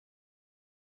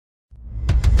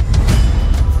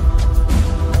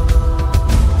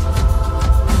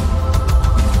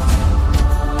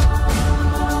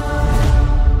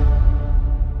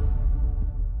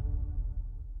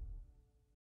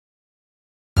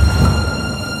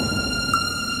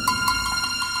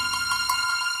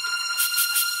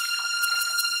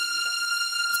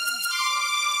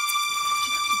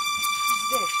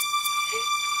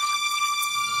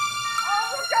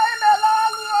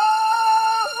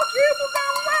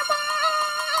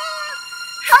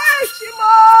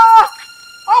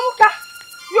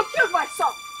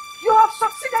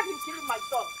my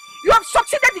son. You have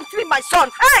succeeded in killing my son.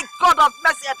 Hey, God of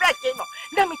mercy, I beg you.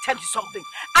 Let me tell you something.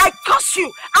 I curse you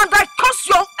and I curse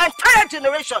your entire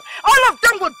generation. All of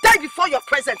them will die before your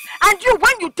presence. And you,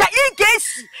 when you die, he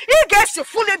gets you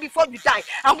fully before you die.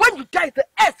 And when you die, the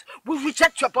earth will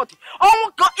reject your body.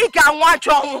 Oh God,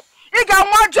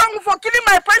 for killing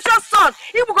my precious son.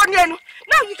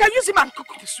 Now you can use him and cook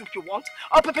the soup you want.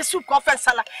 Or pepper soup, coffee,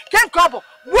 salad. Ken Kobo.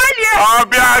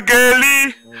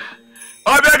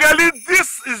 Obiageli,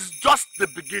 this is just the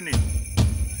beginning.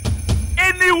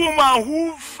 Any woman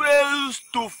who fails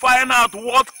to find out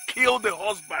what killed the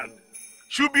husband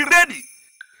should be ready.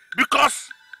 Because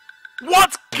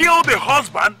what killed the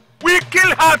husband will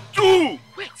kill her too.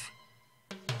 Wait.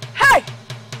 Hey!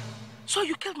 So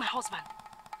you killed my husband?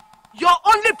 Your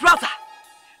only brother?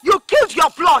 You killed your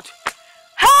blood?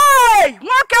 Hey!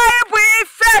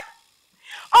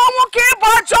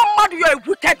 You're a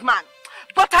wicked man.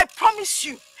 But I promise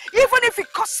you, even if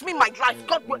it costs me my life,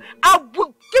 I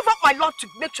will give up my Lord to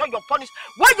make sure you're punished.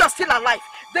 While you're still alive,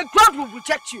 the God will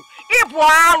reject you. This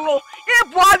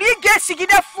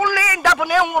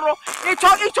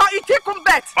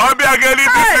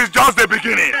is just the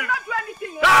beginning. I'm not doing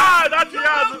anything.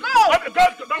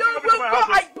 Don't follow me to my house.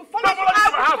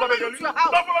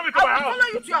 Follow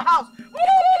you to your house.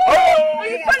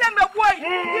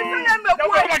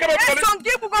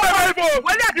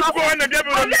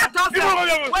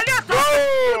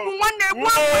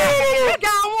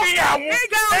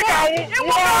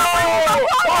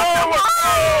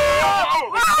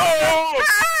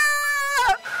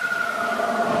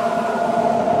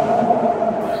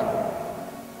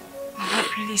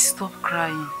 Please stop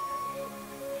crying.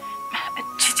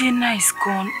 Chidena is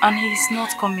gone and he is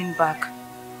not coming back.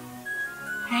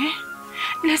 Eh?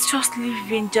 Let's just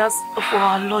live in just for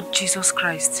our Lord Jesus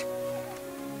Christ.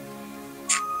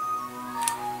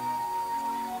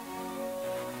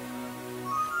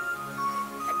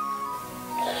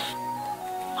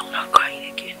 I'm not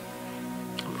crying again.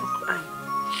 I'm not crying.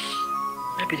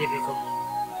 Maybe they will go.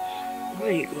 Where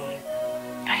are you going?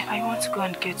 I want to go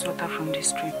and get water from the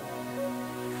stream.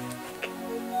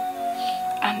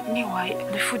 And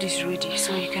meanwhile, the food is ready,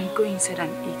 so you can go inside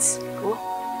and eat. Go.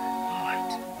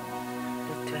 Alright.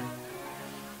 But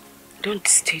don't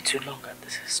stay too long at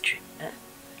this stream. Eh?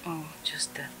 Oh.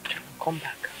 Just come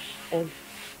back.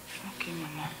 Okay,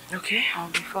 Mama. Okay? I'll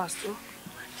be fast. Oh.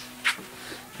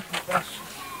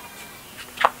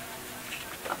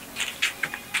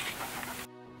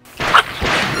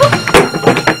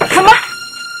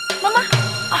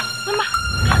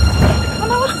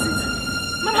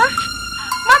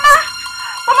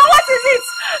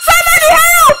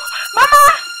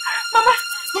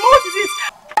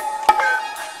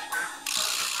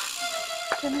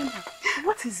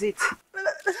 It?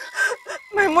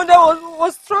 My mother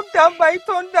was struck down by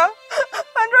thunder,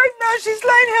 and right now she's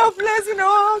lying helpless in her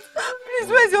house. Please,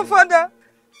 where's your father?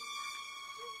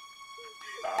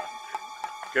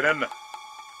 Kenena,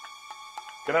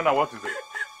 what is it?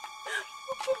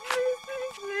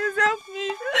 Please help me.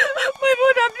 My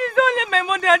mother, please don't let my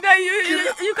mother die.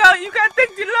 You can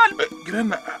take the land.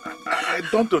 Kenena, I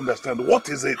don't understand. What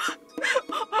is it?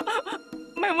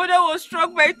 My mother was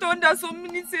struck by thunder some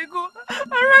minutes ago,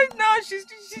 and right now she's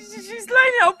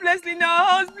lying helplessly in her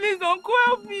house. Please don't go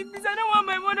help me, please. I don't want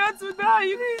my mother to die.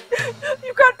 You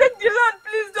can take the land,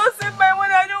 please. Don't save my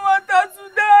mother. I don't want her to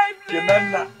die, please.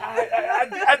 Kenana,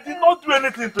 I did not do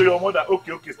anything to your mother.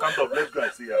 Okay, stand up. Let's go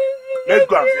and see her. Let's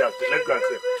go and see her.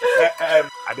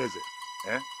 Adeze,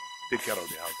 take care of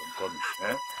the house. I'm coming.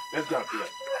 Let's go and see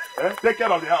her. Take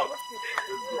care of the house.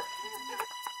 Let's go.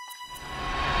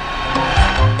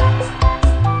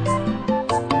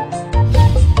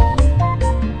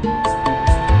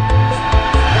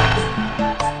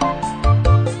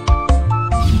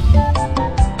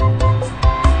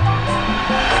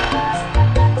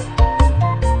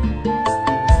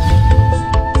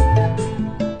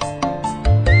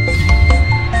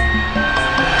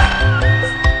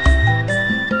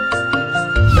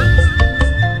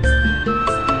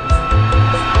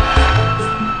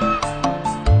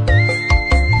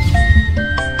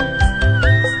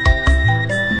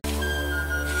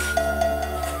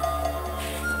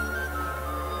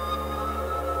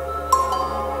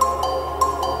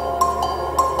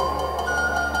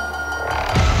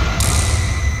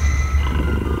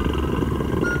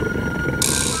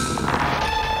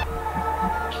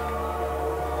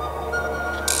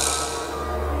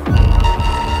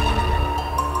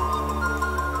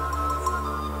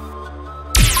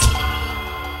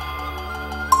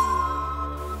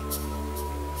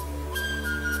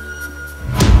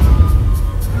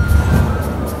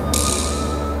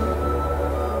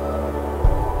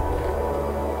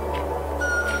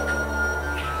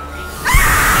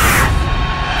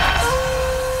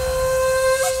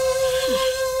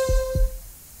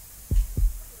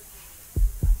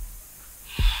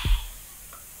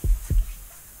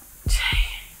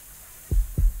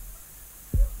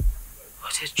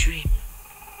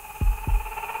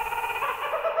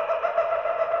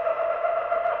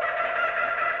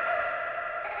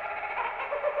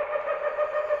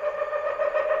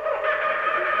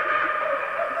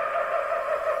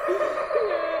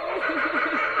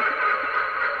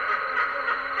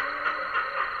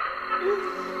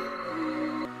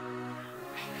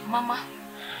 Mama,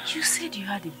 you said you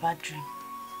had a bad dream.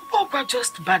 Oh, but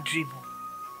just bad dream.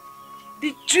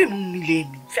 The dream me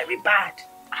very bad.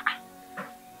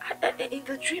 In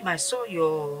the dream, I saw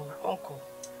your uncle,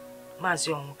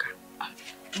 Mazi Onka.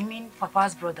 You mean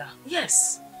Papa's brother?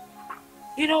 Yes.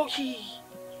 You know, he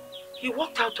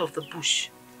walked out of the bush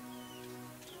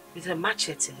with a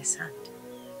machete in his hand.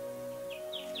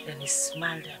 Then he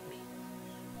smiled at me.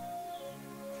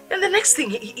 And the next thing,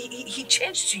 he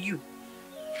changed to you.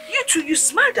 You too, you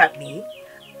smiled at me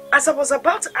as I was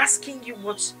about asking you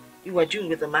what you were doing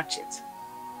with the machete.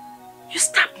 You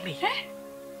stabbed me. Eh?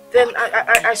 Then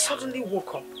I suddenly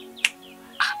woke up.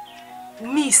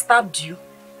 Me stabbed you?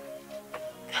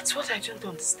 That's what I don't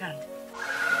understand.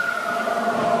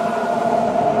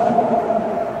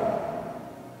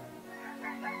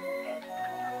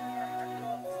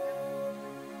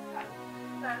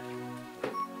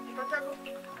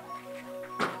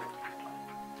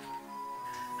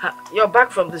 You're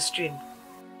back from the stream.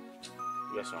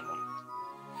 Yes, Mama.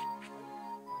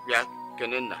 Yeah,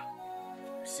 Kenenda.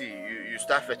 See, you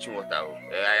start fetching water.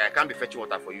 I can't be fetching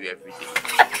water for you every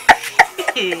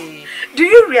day. Do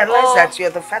you realize that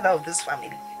you're the father of this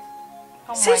family?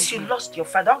 Since you lost your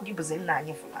father, I'll give us a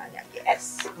nanya for Nanya.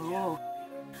 Yes. Oh.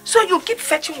 So you keep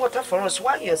fetching water for us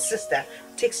while your sister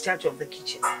takes charge of the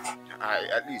kitchen.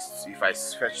 At least if I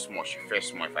fetch small, she fetch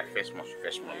small. If I fetch small, she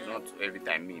fetch small. It's not every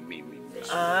time me.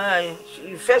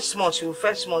 You fetch small, she will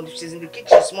fetch small. If she's in the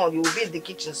kitchen small, you will be in the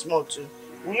kitchen small too.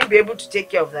 Will you be able to take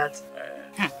care of that?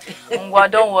 Well,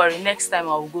 don't worry. Next time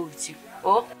I will go with you.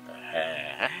 Oh?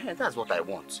 That's what I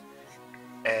want.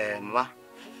 Ma,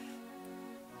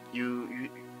 you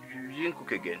didn't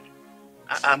cook again.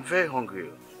 I'm very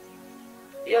hungry.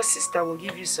 Your sister will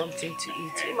give you something to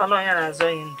eat.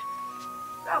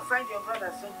 Now find your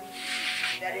brother something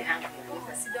very hungry.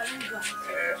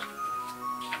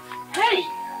 Hey,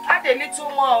 add a little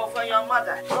more for your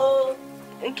mother. Oh,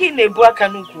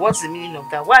 what's the meaning of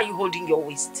that? Why are you holding your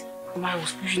waist? I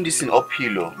was pushing this thing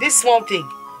uphill. This small thing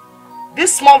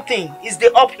is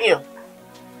the uphill.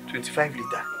 25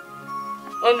 liter.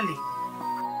 Only.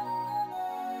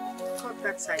 Cut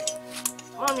that side.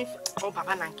 Mommy, oh,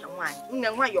 Papa Nanka, why?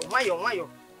 Why?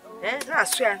 Eh,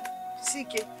 that's where. See,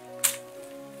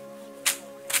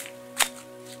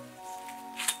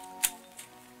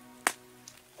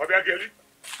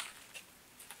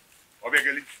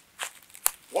 Obiageli,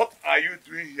 what are you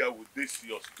doing here with this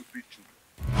your stupid children?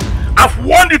 I've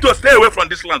warned you to stay away from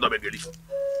this land, Obiageli.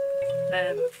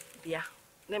 Yeah,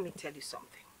 let me tell you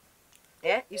something.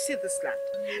 Yeah, you see this land?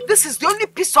 This is the only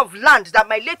piece of land that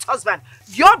my late husband,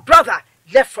 your brother,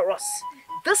 left for us.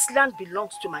 This land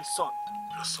belongs to my son.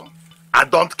 Your son? I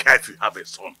don't care if you have a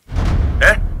son.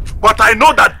 Eh? But I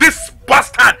know that this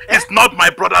bastard is not my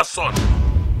brother's son.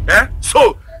 Eh?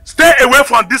 So, stay away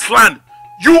from this land.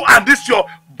 You and this your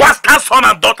bastard son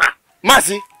and daughter.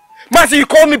 Mazi, you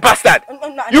call me bastard.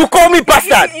 You call me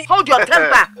bastard. Hold your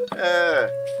temper.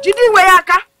 Didi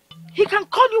Weyaka, he can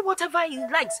call you whatever he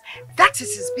likes. That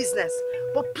is his business.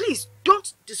 But please,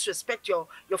 don't disrespect your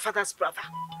father's brother.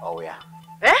 Oh yeah.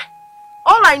 Eh?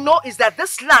 All I know is that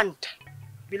this land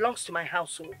belongs to my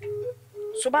household.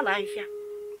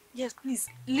 Yes, please,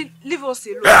 leave us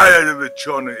alone.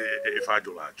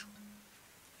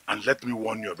 And let me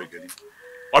warn you, Obegeli.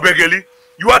 Obegeli,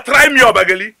 you are trying me,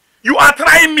 Obegeli. You are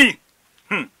trying me.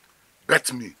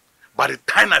 Bet me, by the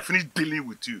time I finish dealing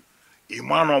with you,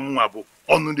 Imano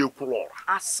onunde kulora.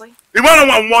 Asi. Imano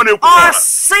mwane kulora.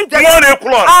 Asi. Mwane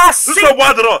kulora. Asi.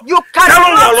 You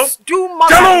cannot do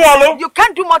more. You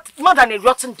can't do more than a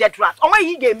rotten dead rat.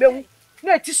 You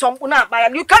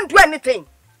can't do anything.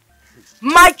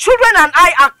 My children and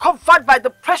I are covered by the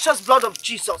precious blood of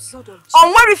Jesus.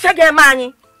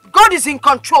 God is in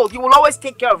control. He will always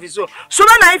take care of his own. So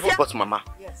then But Mama,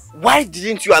 yes. Why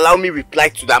didn't you allow me reply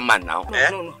to that man now?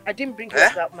 No. I didn't bring you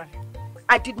up that manner.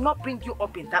 I did not bring you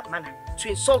up in that manner to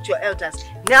insult your elders.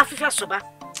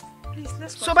 Please,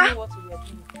 let's continue what we are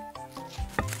doing.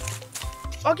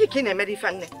 Okay, kine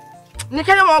medifanne.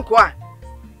 Nikene mo kwa.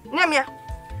 Nyamia.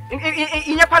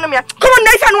 Inyapanomia. Come on,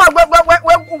 Nathan,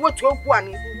 we to okwu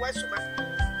ani. We soba.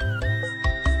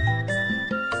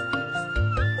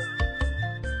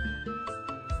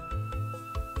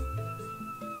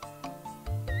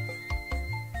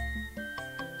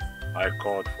 I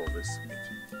called for this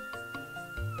meeting.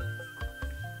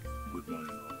 Good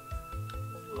morning, all.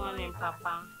 Good morning,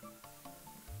 Papa.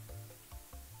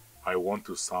 I want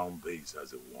to sound this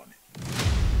as a warning.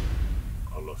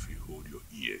 All of you, hold your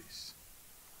ears.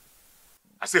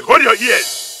 I say, hold your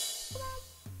ears!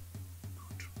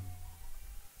 Good.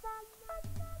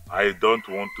 I don't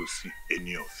want to see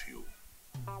any of you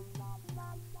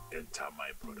enter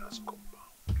my brother's compound.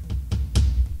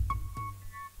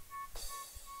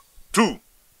 2,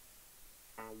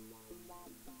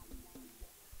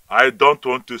 I don't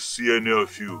want to see any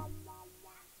of you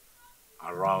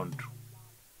around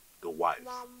the wife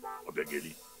of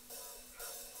Begeli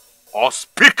or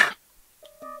speak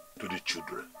to the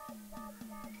children.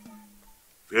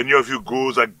 If any of you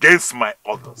goes against my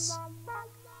orders,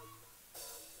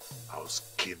 I'll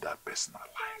skin that person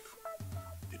alive.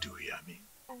 Did you hear me?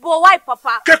 But why,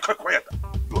 Papa? Get quiet.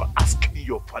 You are asking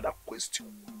your father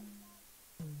question.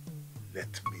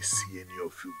 Let me see any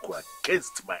of you go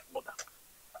against my order.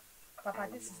 Papa,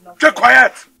 this is not Get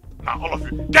quiet! Now all of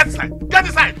you, get inside! Get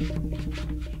inside!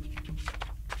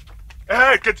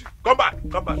 Hey, Katie, come back!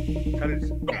 Come back! Carry this.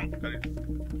 Come on, carry this.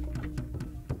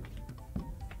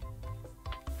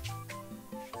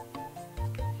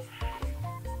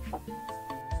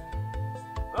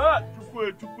 Ah,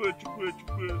 chukwe.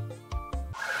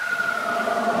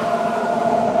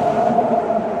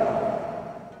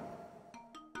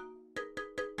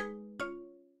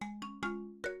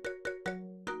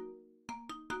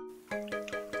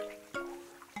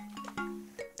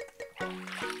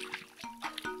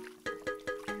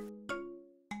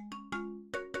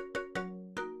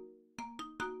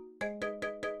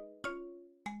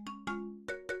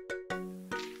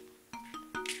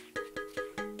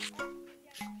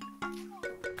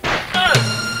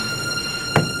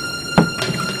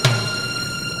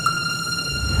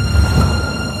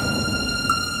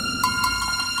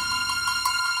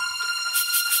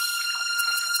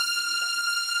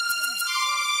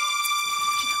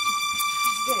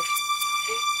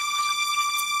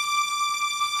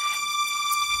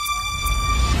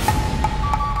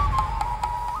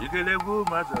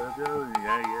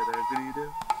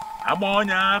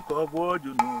 Amonya kobo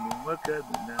jununu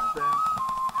makadina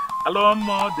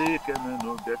Aloma de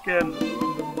kenano bekenu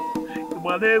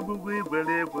Ibalegu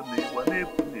ibelebu ni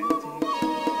walebu neti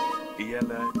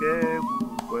Iyala kebu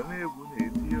walebu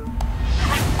neti.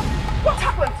 What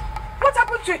happened? What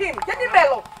happened to him? Get him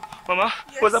mellow. Mama,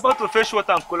 yes. Was about to fetch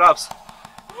water and collapse.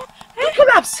 He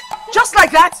collapsed? Just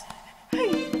like that?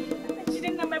 Hey,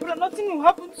 my brother, nothing will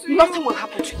happen to you. Nothing will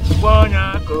happen to you.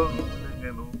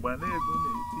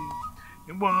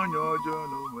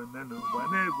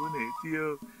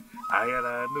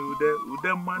 Ayala nude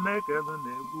ude maneke no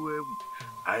nebu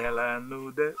ayala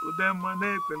nude ude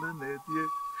maneke no netie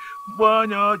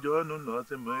bonyo jonu no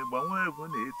se me gbanwe ebu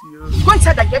netio. Go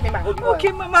inside and get me my holy oil.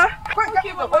 Okay, Mama. Go and get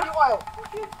me the holy oil.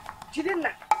 Okay.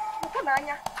 Jidinna.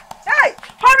 Hey,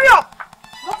 hurry up.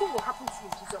 Nothing will happen to you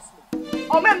in Jesus' name.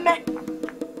 Oh, man.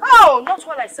 Oh, not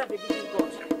while I serve a living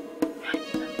God.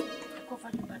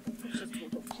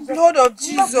 Blood of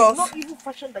Jesus. Not even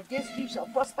fashion against you shall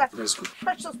prosper. That's good.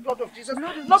 Precious blood of Jesus.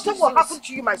 Nothing will happen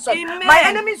to you, my son. Amen. My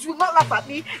enemies will not laugh at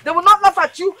me. They will not laugh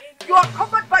at you. You are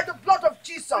covered by the blood of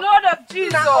Jesus. Blood of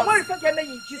Jesus. Now, where is it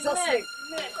in Jesus' name?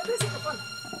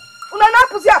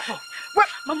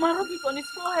 Mama, rub it on his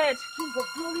forehead. King of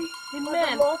glory.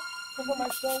 Amen. Lord, cover my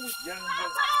son with young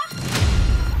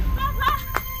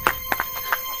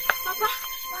Papa.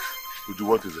 Uju,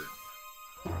 what is it?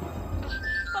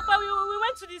 Papa, we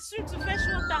went to the stream to fetch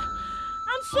water,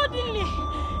 and suddenly,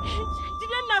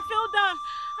 Jidenna fell down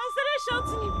and started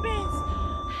shouting in pain.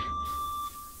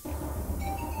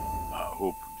 I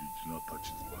hope you did not touch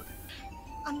his body.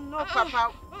 No, Papa,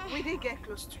 we didn't get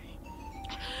close to him.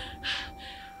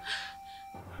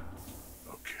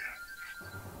 Okay.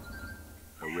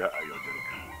 And where are your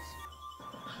jerrycans?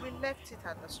 We left it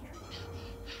at the street.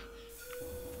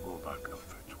 Go back and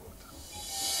fetch water.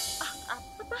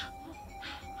 Papa.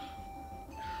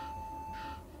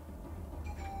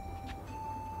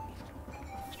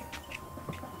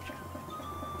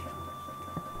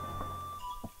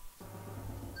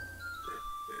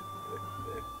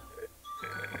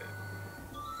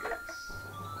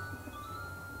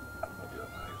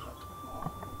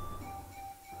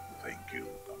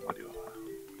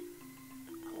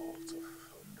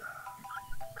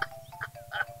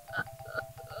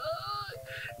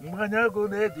 Manyago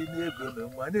ne di nego no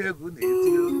manyago ne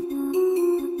ti.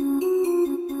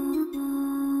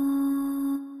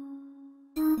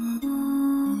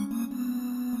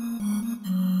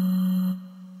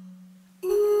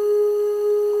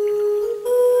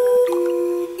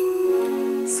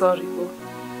 Sorry, Bo.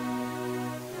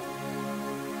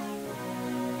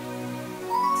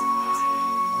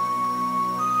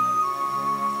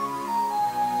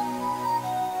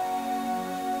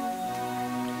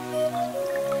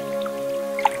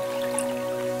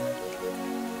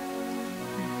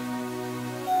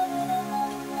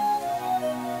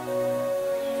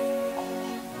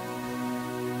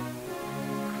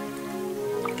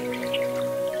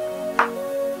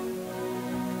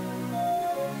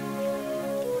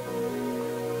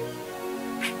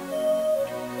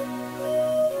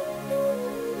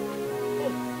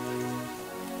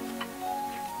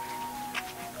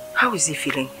 How is he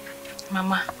feeling?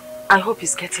 Mama, I hope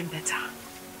he's getting better.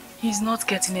 he's not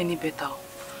getting any better.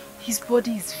 His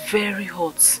body is very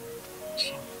hot.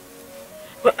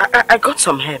 Well, I got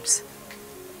some herbs.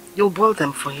 You'll boil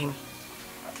them for him.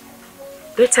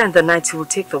 Later in the night, he will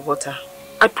take the water.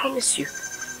 I promise you.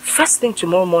 First thing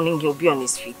tomorrow morning, he'll be on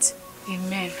his feet.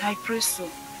 Amen. I pray so.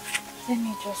 Let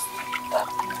me just tap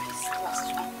this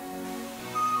last one.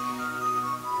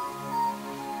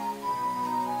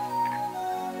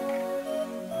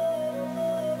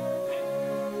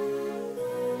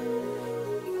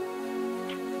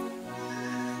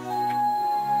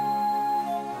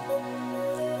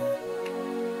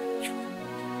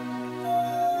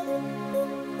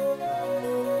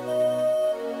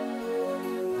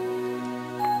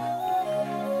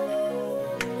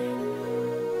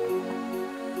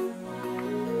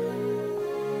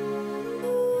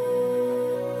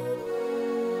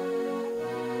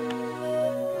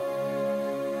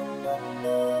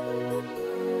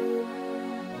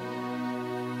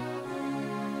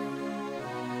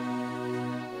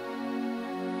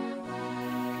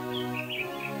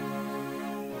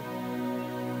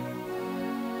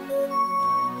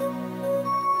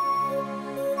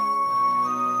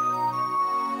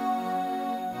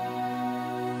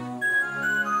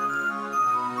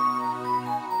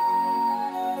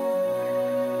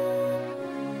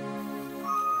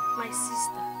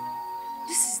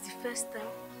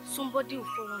 Somebody will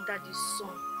fall under this sun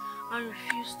and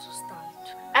refuse to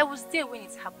stand. I was there when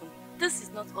it happened. This is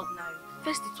not ordinary.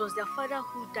 First it was their father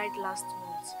who died last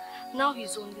month. Now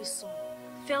his only son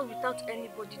fell without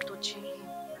anybody touching him.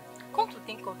 Come to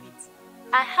think of it,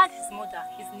 I heard his mother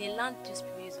is in a land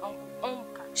dispute with his uncle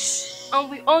Onka. And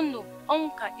we all know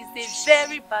Onka is a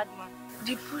very bad man.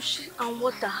 The bushes and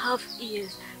water have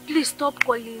ears. Please stop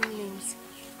calling names.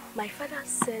 My father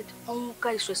said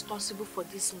Onka is responsible for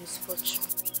this misfortune.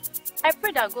 I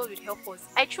pray that God will help us.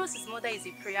 I trust his mother is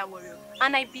a prayer warrior,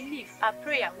 and I believe our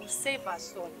prayer will save our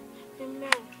son.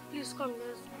 Amen. Please come,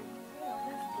 let's go.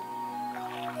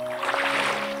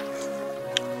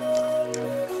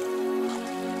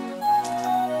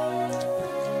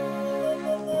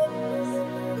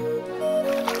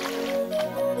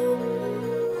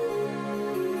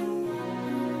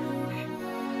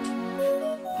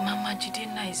 Mama,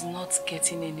 Jidenna is not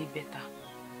getting any better.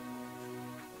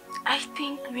 I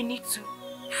think we need to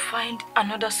find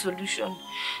another solution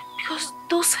because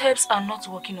those herbs are not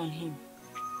working on him.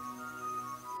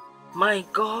 My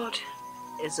God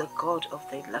is a God of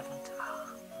the 11th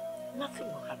hour. Nothing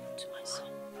will happen to my son.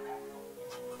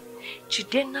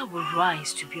 Jidenna will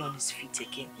rise to be on his feet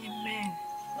again. Amen.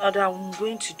 And I'm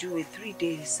going to do a 3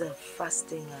 days of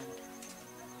fasting and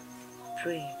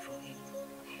praying for him.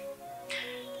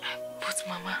 But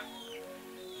Mama,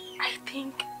 I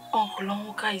think Uncle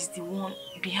Onka is the one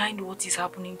behind what is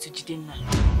happening to Jidenna.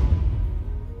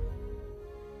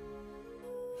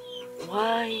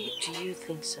 Why do you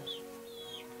think so?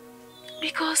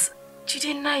 Because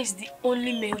Jidenna is the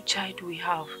only male child we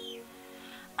have.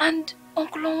 And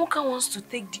Uncle Onka wants to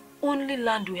take the only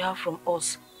land we have from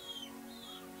us.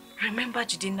 Remember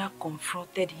Jidenna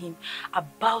confronted him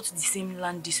about the same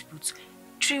land dispute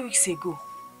 3 weeks ago.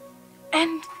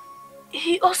 And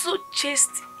he also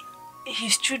chased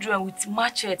his children with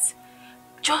machetes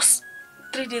just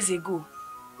 3 days ago,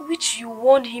 which you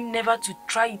warned him never to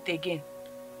try it again.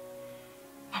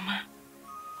 Mama,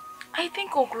 I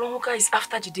think Uncle Onka is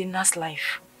after Jidenna's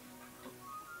life.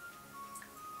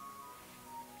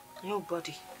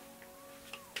 Nobody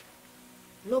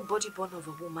born of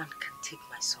a woman can take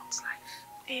my son's life.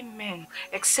 Amen.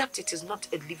 Except it is not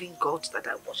a living God that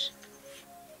I worship.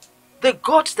 The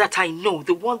God that I know,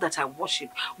 the one that I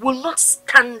worship, will not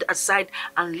stand aside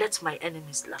and let my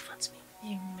enemies laugh at me.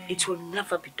 Amen. It will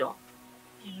never be done.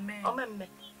 Amen. Amen.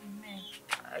 Amen.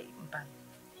 I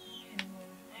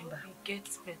hope he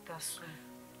gets better soon.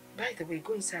 By the way,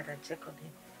 go inside and check on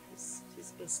him.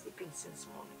 He's been sleeping since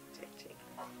morning. Check.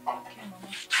 Okay,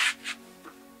 Mama.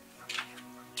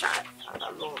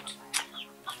 Father Lord,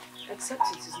 except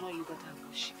it is not you that I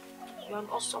worship. You are an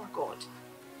awesome God.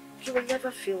 You will never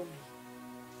fail me.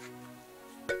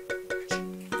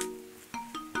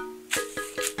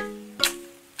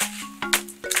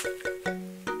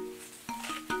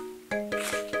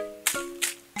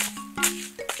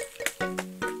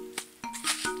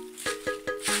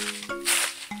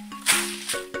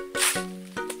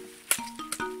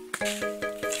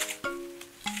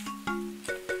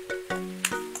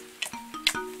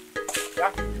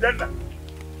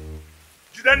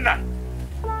 Jidenna,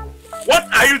 what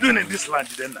are you doing in this land,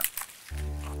 Jidenna?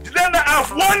 Jidenna,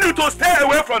 I've warned you to stay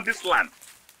away from this land.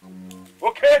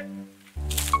 Okay?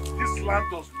 This land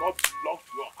does not belong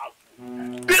to your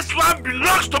household. This land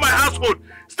belongs to my household.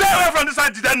 Stay away from this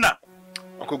land, Jidenna.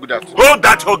 Uncle, good afternoon. Hold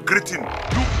that your greeting,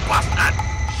 you bastard,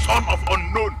 son of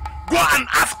unknown. Go and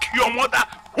ask your mother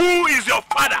who is your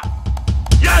father.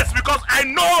 Yes, because I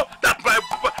know that my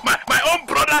own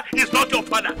brother is not your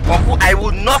father. Uncle, I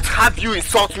will not have you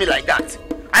insult me like that.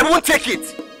 I won't take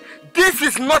it. This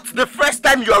is not the first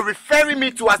time you are referring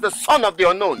me to as the son of the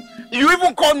unknown. You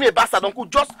even called me a bastard, Uncle,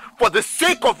 just for the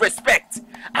sake of respect.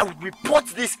 I will report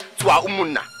this to our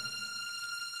Umunna.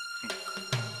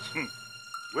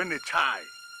 When a child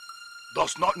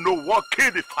does not know what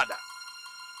killed the father,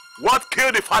 what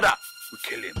killed the father will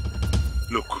kill him.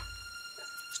 Look,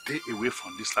 stay away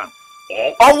from this land.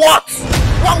 Or what?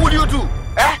 What would you do?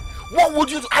 Eh? What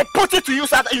would you do? I put it to you,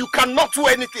 sir, that you cannot do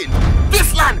anything.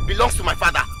 This land belongs to my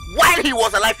father. While he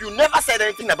was alive, you never said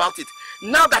anything about it.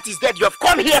 Now that he's dead, you have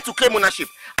come here to claim ownership.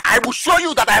 I will show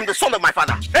you that I am the son of my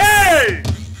father. Hey!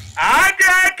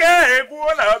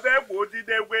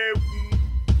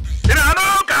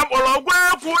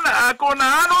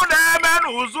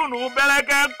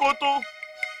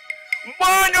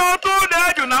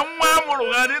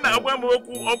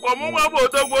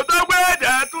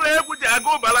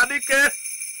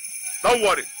 Don't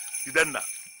worry, Jidenna.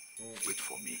 Wait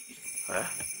for me. Huh?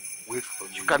 Wait for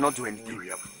me. You cannot do anything.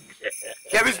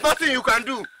 There is nothing you can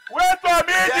do. Wait for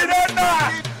me,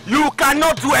 Jidenna. You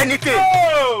cannot do anything.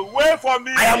 No, wait for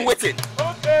me. I am waiting.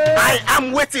 Okay. I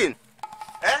am waiting.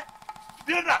 Eh?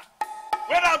 Jidenna,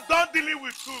 when I'm done dealing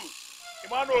with you,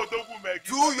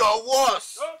 do your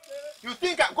worst. Okay. You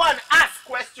think I go and ask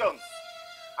questions?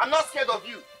 I'm not scared of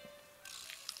you.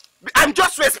 I'm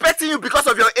just respecting you because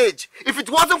of your age. If it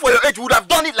wasn't for your age, you would have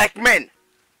done it like men.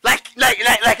 Like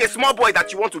a small boy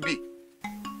that you want to be.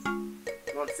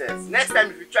 Nonsense. Next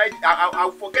time if you try,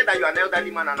 I'll forget that you're an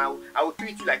elderly man and I will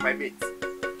treat you like my mate.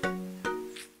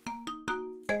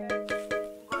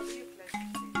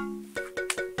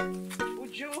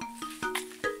 Would you?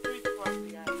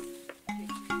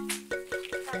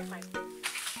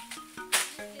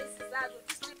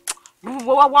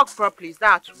 Walk properly,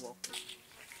 that walk.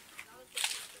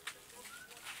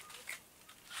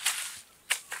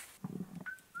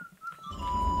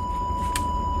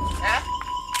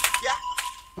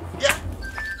 Yeah.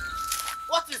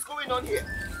 What is going on here?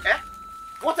 Eh?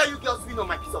 What are you girls doing on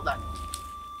my piece of land?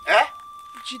 Eh?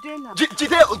 Jide,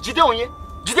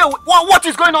 what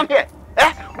is going on here?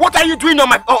 Eh? What are you doing on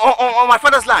my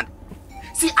father's land?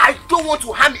 See, I don't want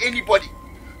to harm anybody.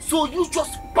 So you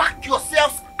just back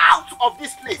yourselves out of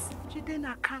this place.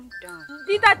 Jidena, calm down.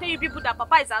 Did I tell you people that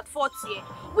Papa is at fault here?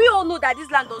 We all know that this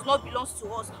land does not belong to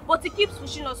us, but he keeps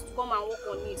pushing us to come and work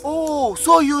on it. Oh,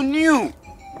 so you knew.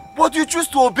 But you choose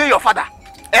to obey your father.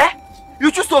 Eh?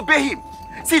 You choose to obey him.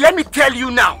 See, let me tell you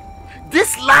now.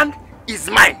 This land is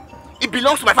mine. It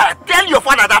belongs to my father. Tell your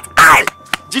father that I,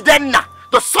 Jidenna,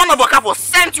 the son of OKARO,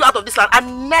 sent you out of this land.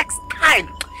 And next time,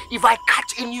 if I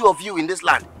catch any of you in this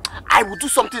land, I will do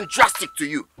something drastic to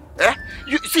you. Eh?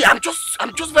 You see, I'm just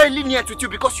very lenient with you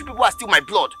because you people are still my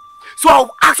blood. So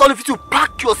I'll ask all of you to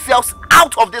pack yourselves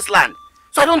out of this land.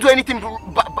 So I don't do anything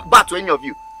bad to any of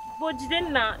you. But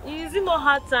Jidenna, is it not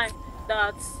hard time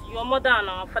that your mother and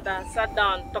our father sat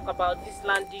down and talk about this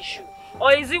land issue?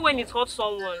 Or is it when it hurts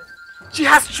someone? She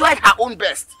has tried her own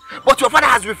best, but your father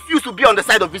has refused to be on the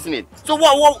side of reasoning. So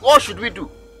what should we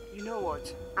do? You know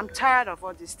what? I'm tired of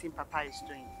all this thing Papa is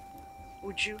doing.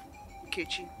 Uju,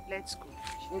 Kechi, let's go.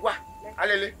 Ngwa,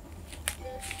 Alele.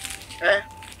 Eh?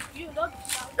 You don't.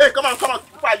 Hey, come on.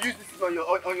 Before I use this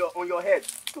on your head.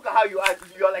 Look at how you are.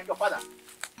 You are like your father.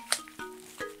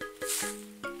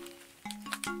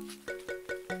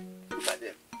 Look at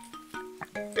them.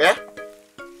 Yeah?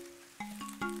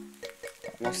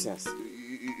 Nonsense.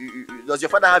 Does your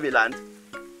father have a land?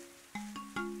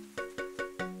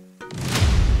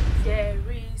 There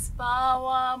is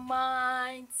power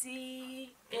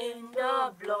mighty in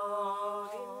the blood.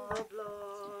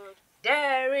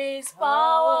 There is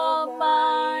power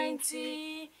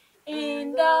mighty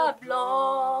in the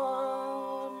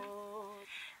blood.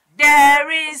 There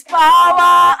is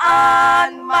power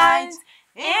and might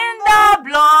in the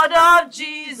blood of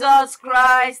Jesus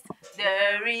Christ.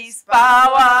 There is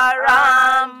power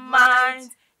and might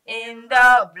in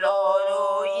the blood,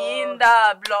 oh, in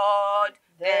the blood.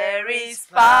 There is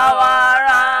power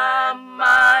and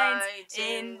might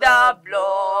in the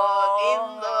blood,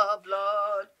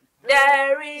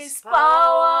 There is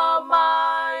power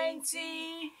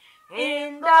mighty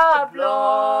in the blood.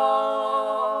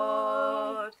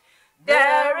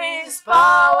 There is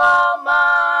power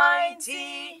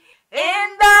mighty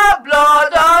in the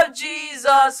blood of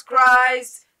Jesus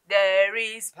Christ. There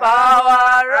is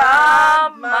power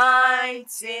and might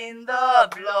in the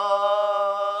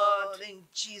blood. In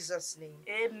Jesus' name.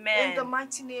 Amen. In the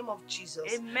mighty name of Jesus.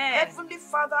 Amen. Heavenly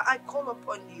Father, I call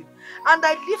upon you and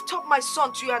I lift up my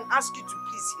son to you and ask you to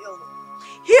please heal him.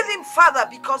 Heal him, Father,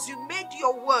 because you made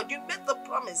your word, you made the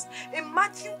promise in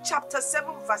Matthew chapter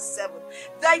 7 verse 7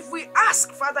 that if we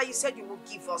ask, Father, you said you will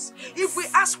give us. If we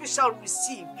ask, we shall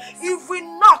receive. If we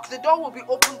knock, the door will be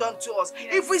opened unto us.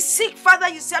 If we seek, Father,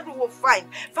 you said we will find.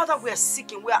 Father, we are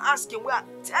seeking, we are asking, we are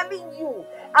telling you,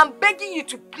 I'm begging you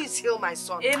to please heal my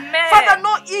son. Amen. Father,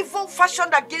 no evil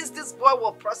fashioned against this boy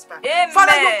will prosper. Amen.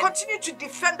 Father, you continue to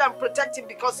defend and protect him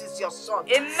because he's your son.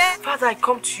 Amen. Father, I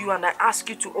come to you and I ask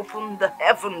you to open the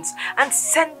heavens and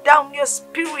send down your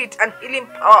spirit and healing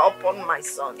power upon my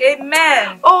son.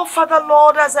 Amen. Oh, Father,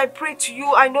 Lord, as I pray to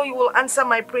you, I know you will answer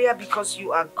my prayer because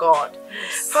you are God.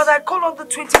 Yes. Father, I call on the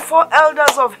 24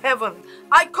 elders of heaven.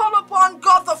 I call upon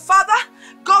God the Father,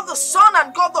 God the Son,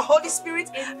 and God the Holy Spirit.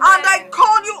 Amen. And I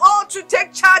call you all to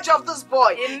take charge of this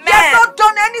boy. Amen. He has not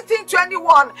done anything to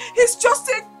anyone. He's just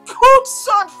a good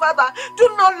son, Father. Do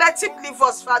not let him leave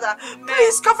us, Father. Amen.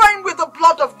 Please cover him with the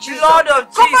blood of Jesus. Blood of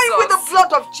Jesus. Cover him with the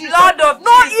blood of Jesus. Blood of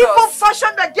no Jesus. evil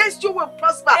fashioned against you will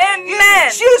prosper. Amen.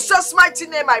 In Jesus' mighty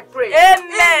name I pray.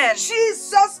 Amen. In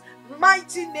Jesus'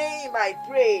 mighty name I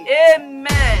pray.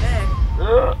 Amen.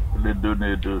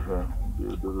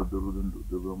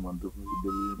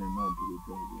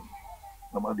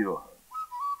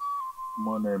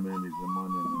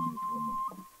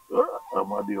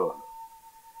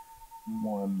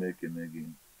 Mmụọ na-ekene gị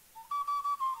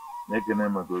na-ekene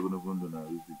maka ogologo ndụ na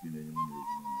arụsiki na-enye m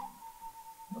n'ezinụlọ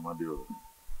Amadioha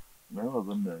na ihe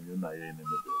ọzọ m na-enye na ya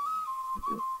na-emebe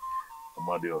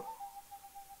Amadioha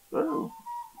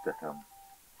chaka m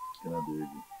kena dịrị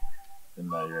gị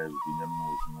nna ya ezinye m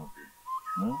n'ozi nwoke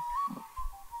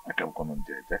aka m kọnọ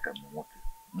nje chaka m nwoke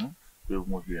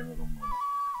nwoke ya mere mmụọ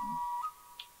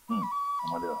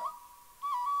Amadioha,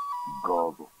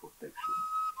 God of protection,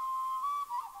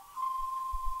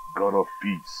 God of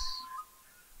peace,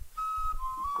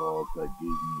 God that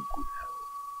gave me good health.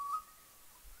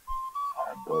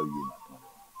 I adore you, my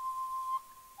mother.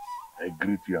 I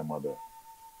greet you, mother,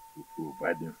 for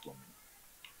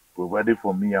providing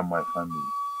for me and my family,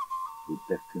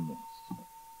 protecting us,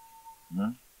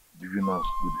 giving us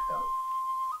good health.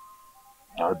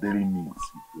 Our daily needs,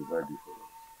 you provided for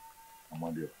us.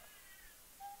 Amadioha,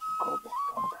 God of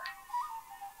thunder,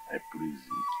 I praise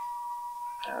you,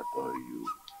 I adore you.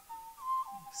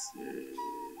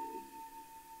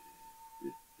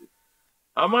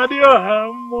 Amadioha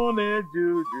mmụọ na-eje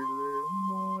ujele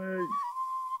mmụọ eyi.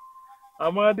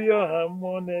 Amadioha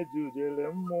mmụọ na-eje ujele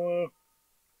mmụọ.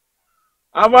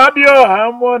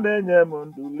 Amadioha mmụọ na-enye m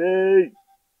ndule.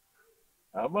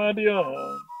 Amadioha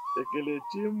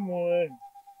ekelechi mmụọ eyi.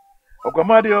 Ọkwa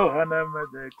Amadioha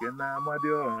na-emede ekene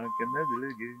Amadioha ekene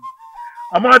dịrị gị.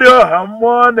 Amadioha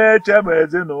mmụọ na-eche m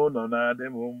ezinụlọ na-adị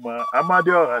m mma.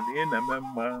 Amadioha na ị na-eme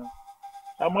mma.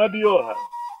 Amadioha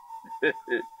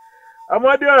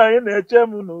Amadioha ị na-eche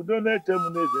m n'udo, na-eche m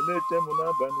n'eze, na-eche m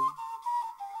n'abalị.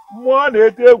 Mmụọ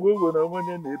na-eti egwu egwu na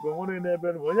onye na-ebe nwere n'ebe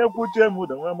m onye kwuchie m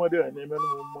ụda nwa Amadioha na-emere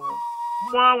m mmụọ.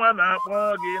 Mmụọ nwa na-akpọ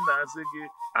gị na-asị gị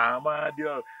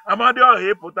Amadioha. Amadioha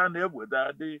ịpụta na egweta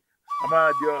adị.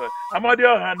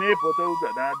 Amadioha na ịpụta ụzọ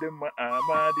na-adị mma.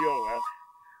 Amadioha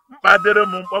mkpadịrị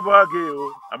m mkpọba gị o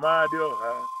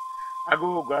Amadioha.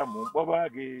 Agụgwa m mkpọba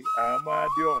gị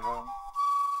Amadioha.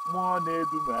 Mmụọ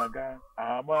na-edu m aga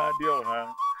Amadioha.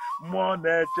 Mmụọ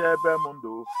na-eche ebe m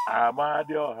ndụ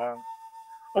Amadioha.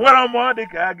 O nwere mmụọ dị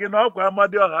ka gị na ọkwa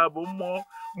Amadioha bụ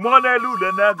mmụọ na-elu ule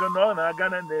na-aga na ọ na-aga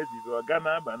na n'ebibi ọga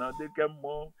na-aba na dịka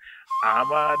mmụọ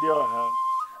Amadioha.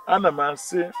 Ana m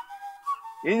asị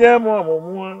inye m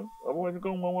ọmụmụ ọmụnyekọ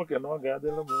nwa nwoke na ọ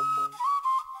ga-adịrị m mma.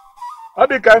 Ọ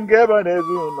dị ka m ga-ebe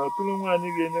na-ezu na ọtụrụ nwaanyị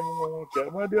ga-enye m nwa nwoke.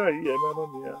 Amadioha ihe emerụ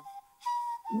m ya.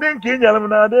 Ndị nke ị nyere m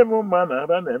na-adị m mma na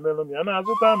ara na-emerụ m ya,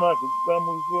 na-azụta m akụzụta m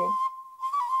ụzọ.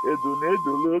 Edo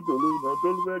na-edolu edolu na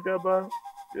odolube gaba.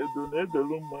 Edo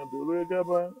na-edolu mma dolue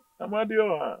gaba.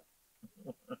 Amadioha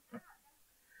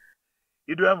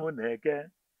idue m na-eke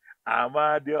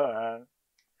Amadioha.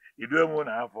 Idue m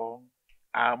na afọ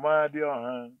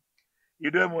Amadioha.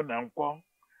 Idue m na nkwọ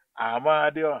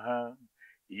Amadioha.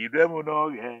 Idue m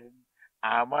n'oge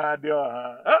Amadioha.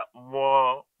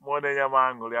 Mmụọ na-enye m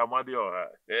aṅụrị Amadioha.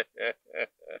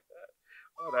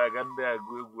 Ọ na-aga ndị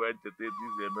agụ egwu ncheta etu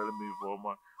isi emere m ife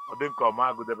ọma. Ọ dị nke ọma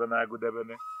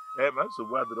agụdebene. Ma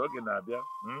nsogbu adịrị oge na-abịa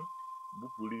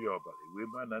bupụrụ ya ọbara wee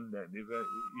maa na nna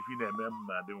ifi na-eme m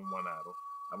na-adị m mma n'arụ.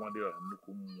 Amadioha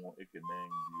nnukwu mmụọ ekene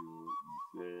ndị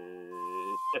ise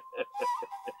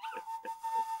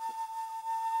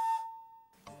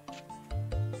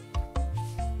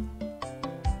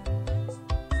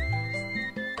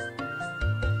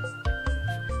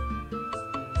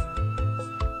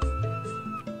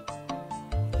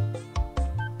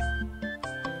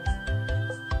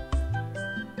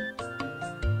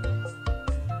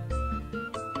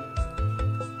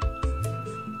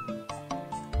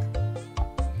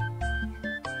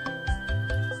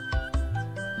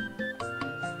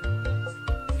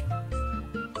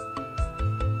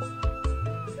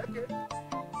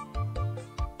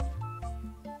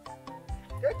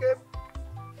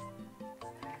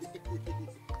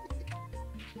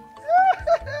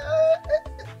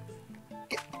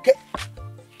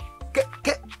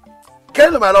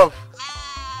Kelly, my love.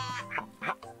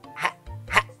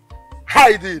 How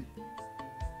you doing?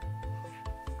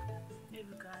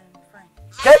 Ebuka, I'm fine.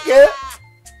 Keke.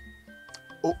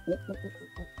 Oh,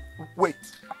 wait.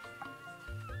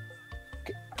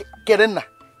 Kerena.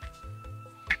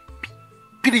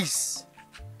 Please.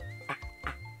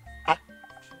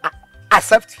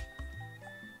 Accept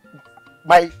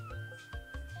my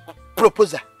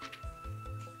proposal.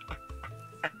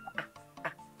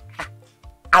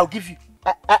 I'll give you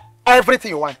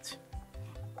everything you want.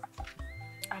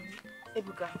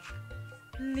 Ebuka,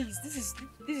 please, this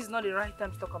is not the right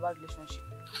time to talk about relationship.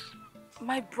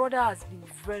 My brother has been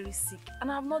very sick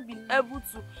and I have not been able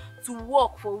to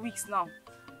walk for weeks now.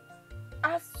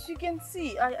 As you can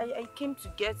see, I came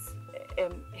to get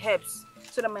herbs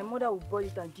so that my mother will boil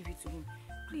it and give it to him.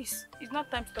 Please, it's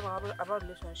not time to talk about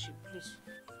relationship, please.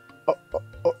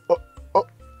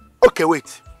 Okay,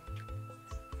 wait.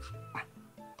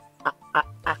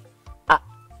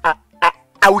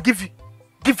 I will give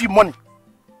you money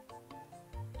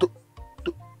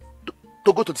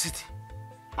to go to the city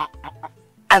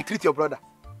and treat your brother.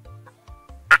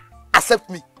 Accept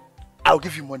me. I will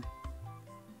give you money.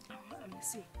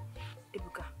 See,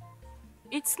 Ebuka,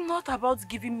 it's not about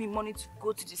giving me money to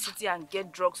go to the city and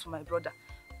get drugs for my brother.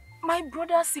 My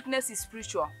brother's sickness is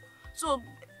spiritual, so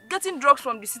getting drugs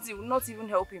from the city will not even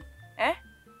help him.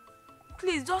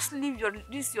 Please, just leave your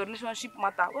relationship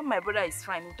matter. When my brother is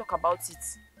fine, we'll talk about it.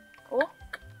 Oh?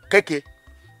 Keke.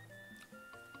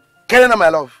 Kelena, my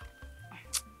love.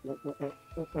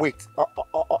 Wait.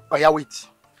 Yeah, wait.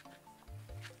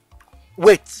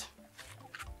 Wait.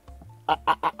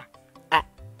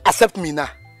 Accept me now.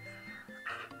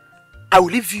 I will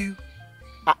leave you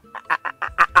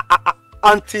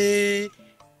until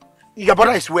your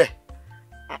brother is where.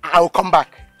 I will come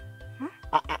back.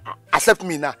 Accept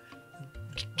me now.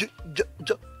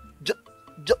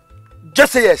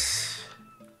 Just say yes.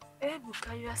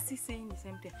 Ebuka, you are still saying the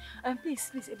same thing. And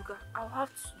please, Ebuka, I'll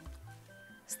have to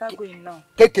start going now.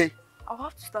 Keke. I'll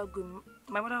have to start going.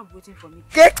 My mother will be waiting for me.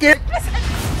 Keke.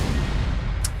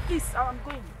 Please, I'm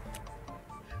going.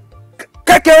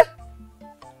 Keke.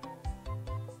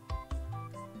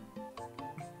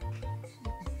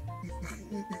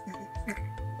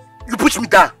 You push me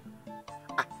down.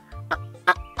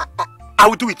 I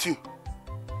will do it too.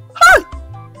 Hi.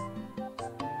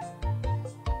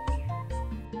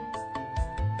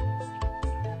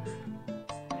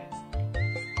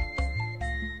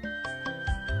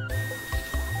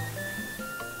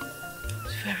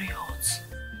 It's very hot.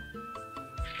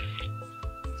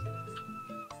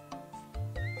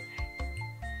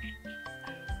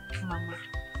 Mama,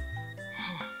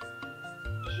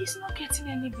 he's not getting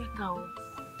any better.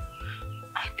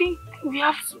 I think we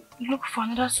have to look for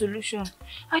another solution.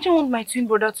 I don't want my twin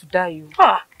brother to die.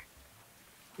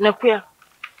 Nakuya,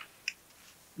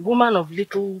 woman of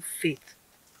little faith.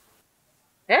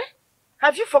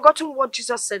 Have you forgotten what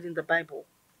Jesus said in the Bible?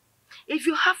 If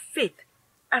you have faith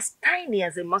as tiny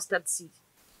as a mustard seed,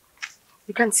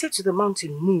 you can say to the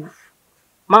mountain, move.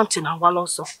 Mountain and one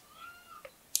also.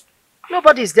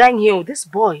 Nobody is dying here. This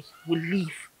boy will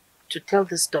live to tell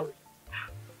the story.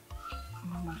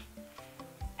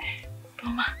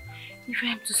 Mama, if I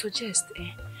am to suggest,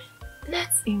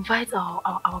 let's invite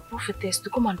our prophetess to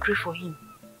come and pray for him.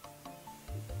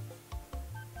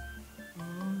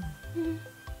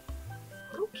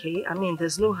 Okay, I mean,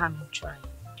 there's no harm in trying.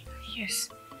 Yes,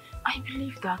 I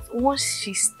believe that once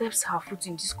she steps her foot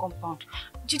in this compound,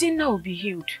 Jidenna will be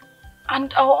healed.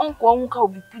 And our uncle Onwuka will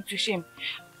be put to shame.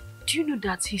 Do you know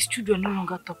that his children no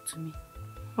longer talk to me?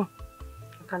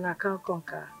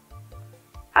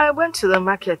 I went to the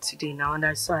market today now and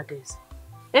I saw this.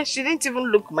 And she didn't even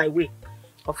look my way.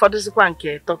 Or for this one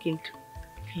talking to.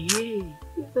 Hey,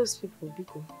 leave those people,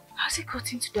 Biko. Has it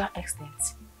gotten to that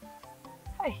extent?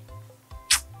 Hey,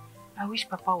 I wish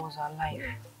Papa was alive.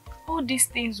 All these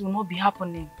things will not be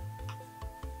happening.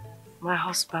 My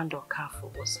husband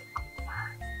OKARO was a good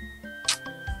man.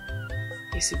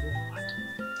 He's a good man.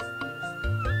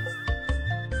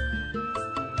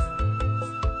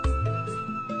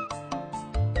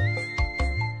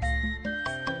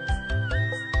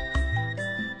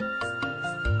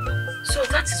 So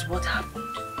that is what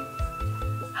happened.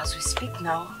 As we speak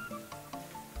now,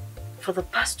 for the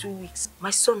past 2 weeks, my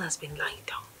son has been lying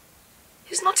down.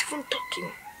 He's not even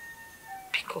talking.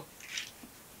 Pico,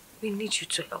 we need you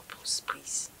to help us,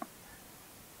 please.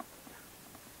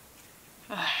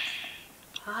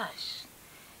 Gosh,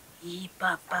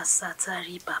 Ibaba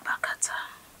satari babakata.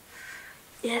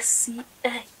 Yes,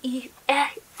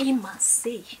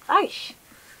 say. Ay.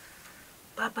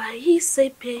 Baba he say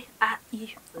pay a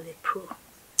lepro.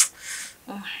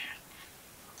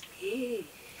 Hey.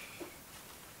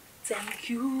 Thank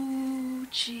you,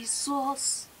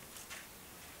 Jesus.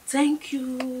 Thank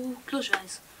you. Close your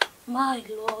eyes. My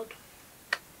Lord.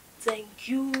 Thank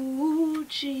you,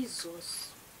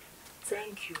 Jesus.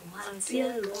 Thank you, my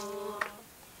dear Lord.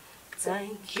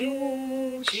 Thank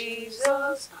you,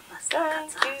 Jesus.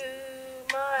 Thank you,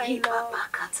 my Lord.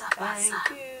 Thank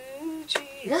you,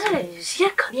 Jesus.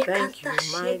 Thank you,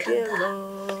 my dear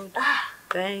Lord.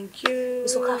 Thank you,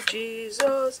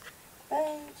 Jesus.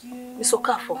 Thank you, Miss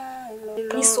Okafo.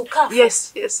 Miss Okafo.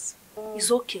 Yes, yes.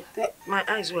 It's okay. My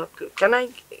eyes were closed. Can I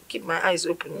keep my eyes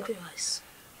open? Open your eyes.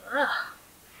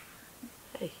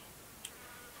 Hey,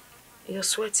 you're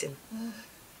sweating.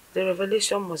 The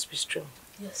revelation must be strong.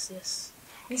 Yes, yes.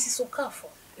 Mrs. Okafo.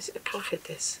 It's a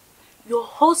prophetess. Your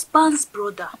husband's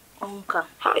brother, Onka,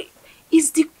 Hi.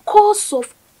 is the cause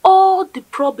of all the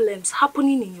problems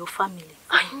happening in your family.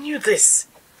 I knew this.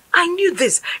 I knew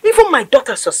this. Even my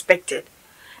daughter suspected.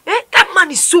 That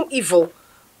man is so evil.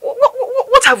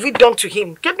 What have we done to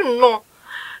him? Can you know?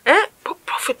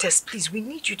 Prophetess, please, we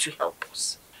need you to help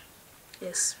us.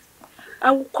 Yes.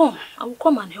 I will come. I will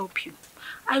come and help you.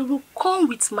 I will come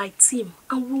with my team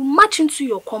and we'll march into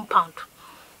your compound.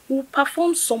 We'll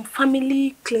perform some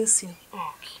family cleansing.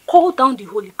 Okay. Call down the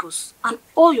Holy Ghost and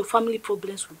all your family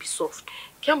problems will be solved.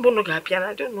 I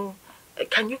don't know.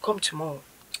 Can you come tomorrow?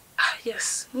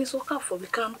 Yes, Miss Okafo, we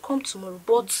can come tomorrow,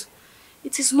 but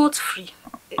it is not free.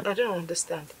 I don't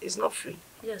understand. It's not free.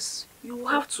 Yes, you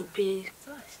have to pay.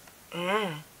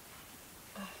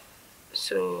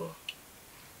 So,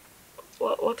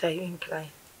 what are you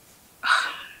implying?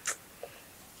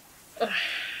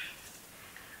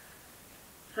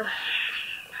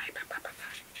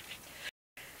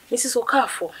 Mrs.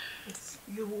 Okafo,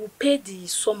 you will pay the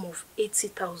sum of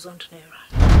 80,000 naira.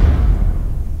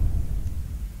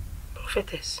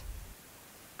 Prophetess,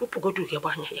 go do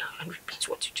and repeat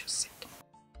what you just said.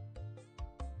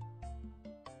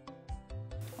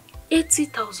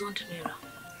 80,000 naira.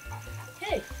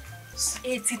 Hey,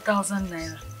 80,000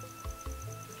 naira.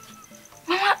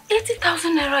 Mama,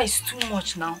 80,000 naira is too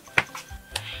much now.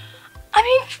 I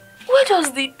mean, where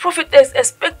does the prophetess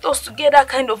expect us to get that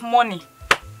kind of money?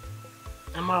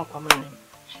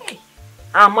 Hey.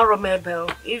 Amaro Mabel,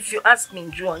 if you ask me,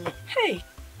 Johnny, hey,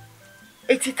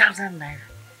 80,000 naira.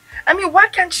 I mean, why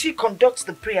can't she conduct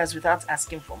the prayers without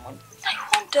asking for money? I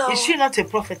wonder. Is she not a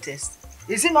prophetess?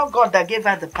 Is it not God that gave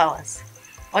her the powers?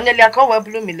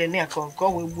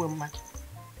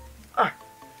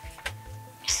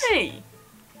 Hey,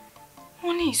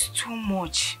 money is too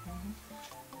much.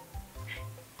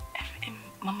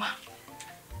 Mama,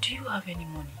 do you have any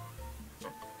money?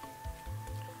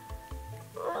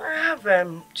 I have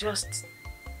just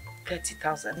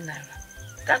 30,000 naira.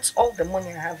 That's all the money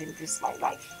I have in this my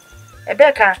life.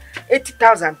 Ebeka,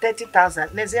 80,000, 30,000.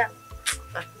 Nezia.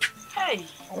 Hey,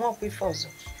 I want to pay for so.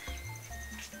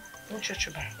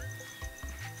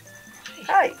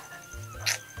 Hi.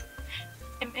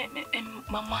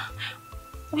 Mama,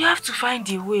 we have to find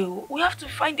a way. We have to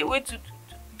find a way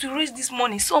to raise this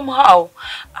money somehow.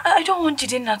 I don't want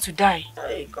Jidenna to die.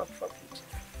 Hey, God forbid.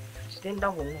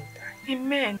 Jidenna will not die.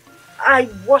 Amen. I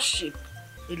worship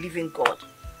a living God.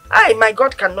 My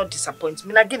God cannot disappoint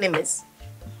me.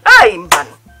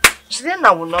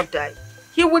 Jidenna will not die.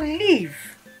 He will live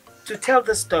to tell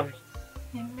the story.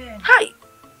 Amen. Hi.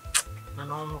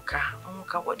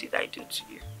 Omuka, what did I do to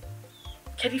you?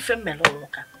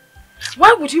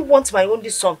 Why would you want my only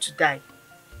son to die?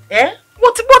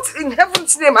 What in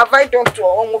heaven's name have I done to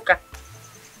Omuka?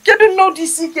 Can you know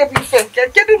this?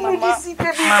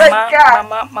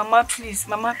 Mama,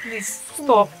 please,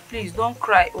 stop. Please, don't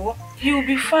cry. Oh, he will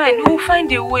be fine. We'll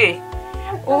find a way.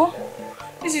 Oh,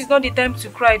 this is not the time to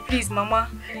cry. Please, Mama.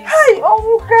 Please. Hey,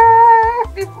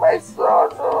 Omuka, leave my son.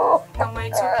 Oh. Mama,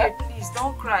 it's okay. Please,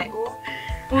 don't cry. Oh,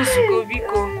 Uzuko,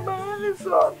 Biko. My only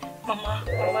son. Mama,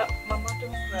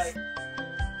 don't cry.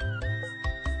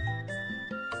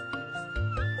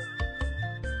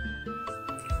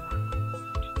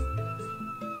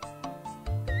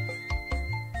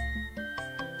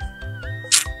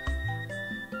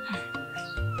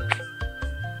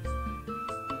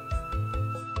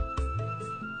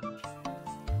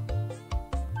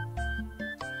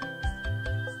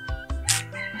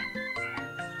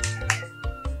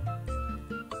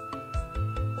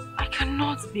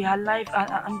 Be alive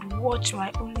and watch my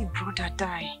only brother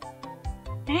die.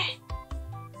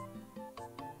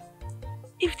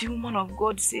 If the woman of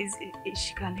God says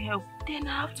she can help, then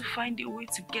I have to find a way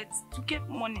to get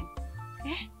money.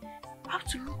 Eh? I have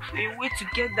to look for a way to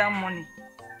get that money.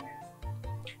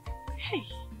 Hey,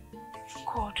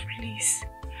 God, please.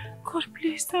 God,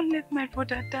 please don't let my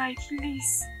brother die,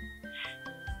 please.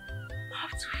 I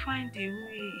have to find a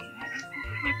way.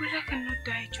 My brother cannot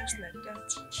die just like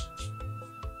that.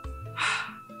 I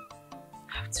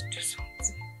have to do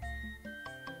something.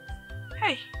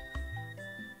 Hey.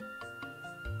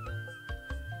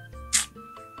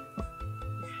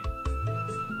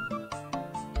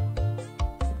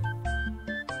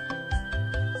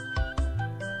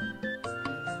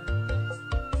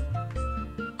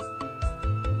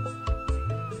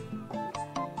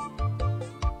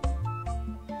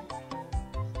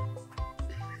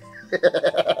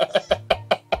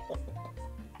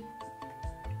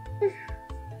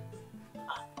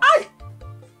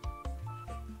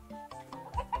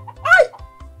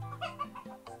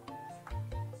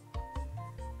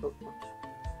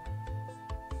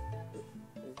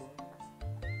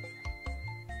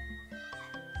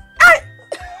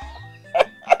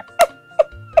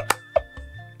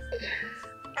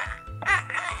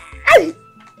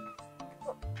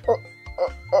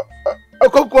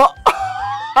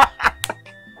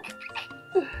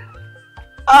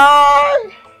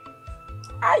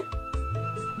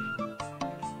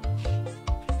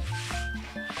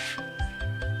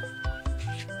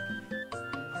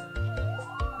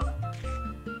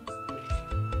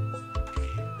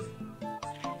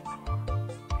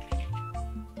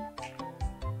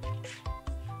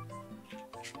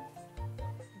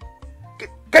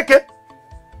 Keke,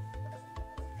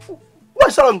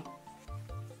 what's wrong?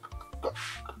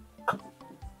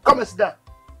 Come and sit down.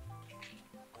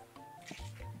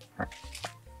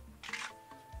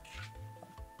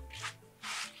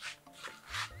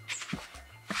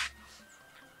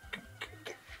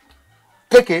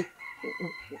 Keke,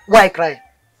 why cry?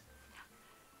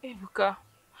 Ebuka,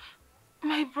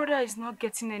 my brother is not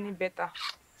getting any better.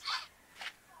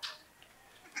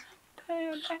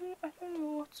 I don't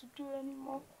know what to do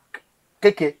anymore.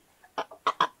 Keke,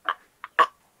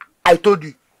 I told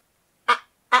you.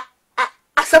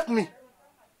 Accept me.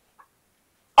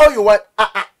 All you want,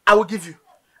 I will give you.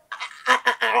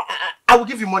 I will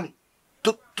give you money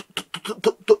to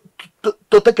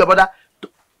take your brother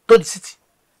to the city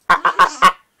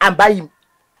and buy him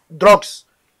drugs.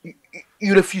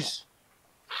 You refuse.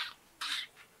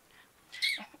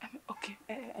 Okay,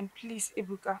 and please,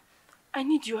 Ebuka, I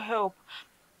need your help.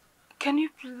 Can you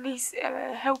please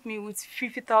help me with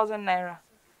 50,000 naira?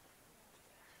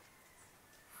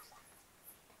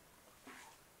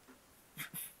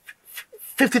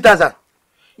 50,000?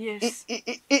 Yes.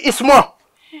 It's more.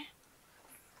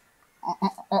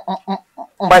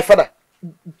 My father,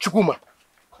 Chukuma,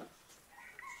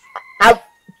 I have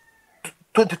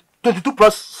 22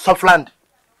 plots of land.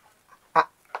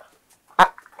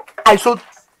 I sold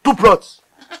 2 plots.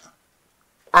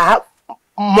 I have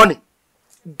money.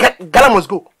 Gala must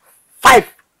go.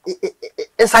 5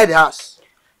 inside the house.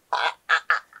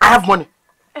 I have money.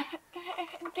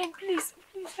 Then please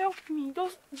help me.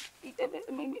 Just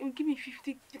give me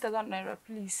 50,000 naira,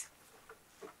 please.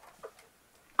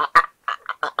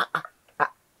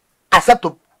 Accept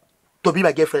to be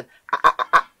my girlfriend.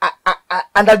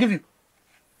 And I'll give you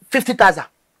 50,000.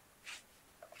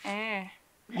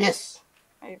 Yes.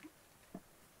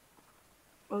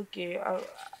 Okay,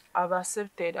 I've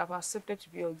accepted. I've accepted to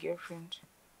be your girlfriend.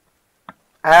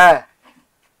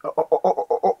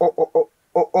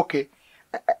 Okay.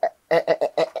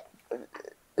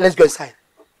 Let's go inside.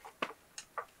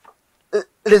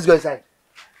 Let's go inside.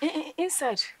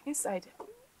 Inside.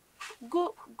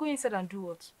 Go inside and do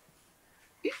what?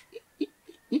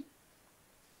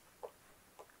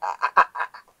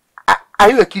 Are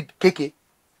you a kid, KK?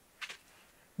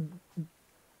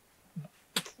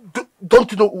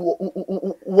 Don't you know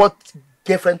what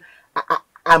girlfriend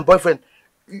and boyfriend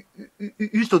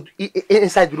used to do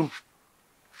inside the room?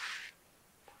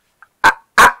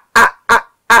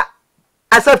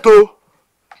 Accept.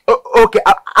 Okay,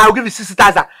 I'll give you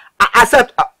 60,000.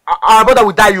 Accept. Our brother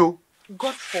will die. You.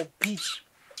 God forbid.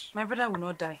 My brother will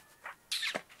not die.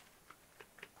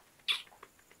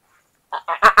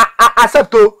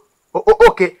 Accept.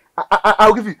 Okay,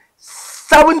 I'll give you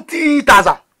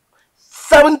 70,000.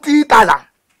 70,000.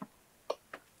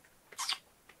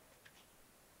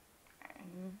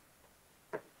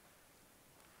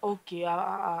 Okay,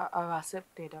 I've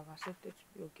accepted. I've accepted to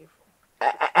be okay for.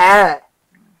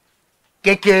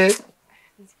 KK.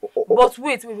 But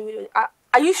wait.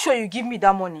 Are you sure you give me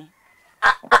that money?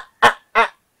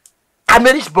 I'm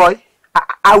a rich boy.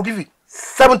 I'll give you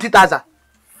 70,000.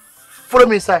 Follow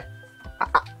me inside.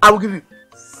 I will give you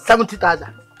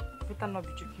 70,000. Better not be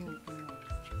joking with me.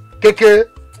 Keke.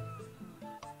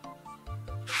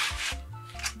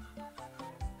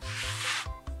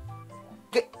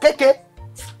 Keke.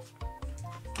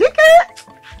 Keke.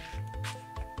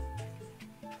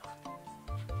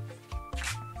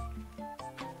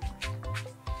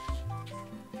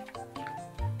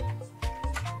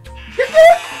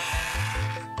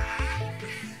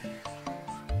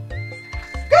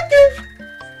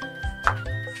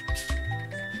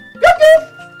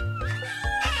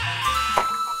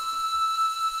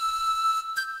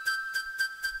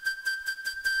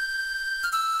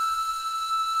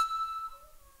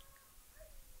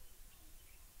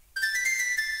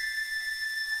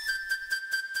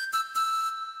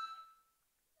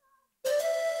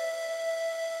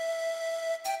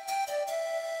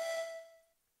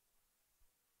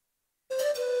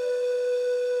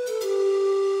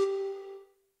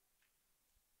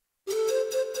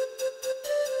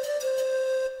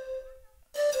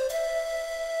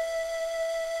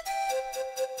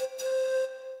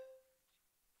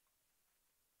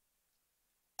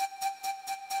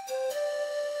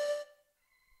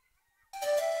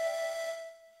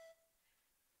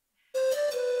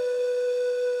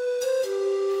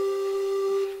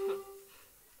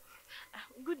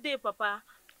 Good day, Papa.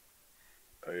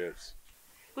 Yes.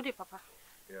 Good day, Papa.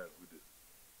 Yeah, good day.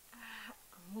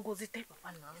 Ngozi, tell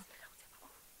Papa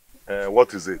now.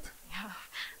 What is it?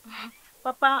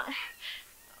 Papa,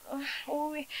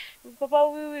 we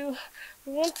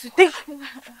want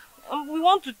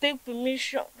to take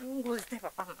permission. Ngozi, tell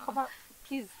Papa now. Papa,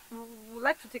 please, we would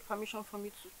like to take permission from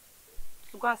you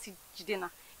to go and see Jidena.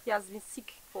 He has been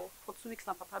sick for 2 weeks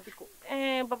now, Papa. Biko.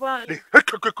 Papa.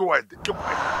 Hey, quiet.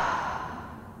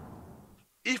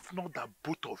 If not that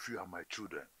both of you are my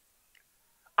children,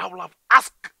 I will have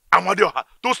asked Amadioha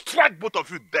to strike both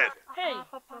of you dead. Hey,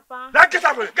 Papa. Now get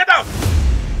out! Get out!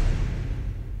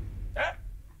 Eh?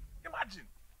 Imagine.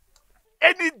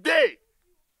 Any day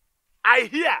I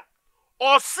hear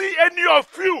or see any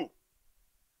of you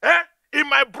in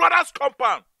my brother's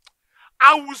compound,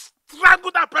 I will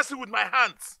strangle that person with my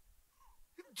hands.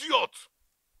 Idiot.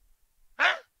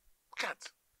 Look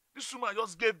at this woman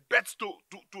just gave birth to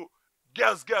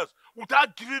girls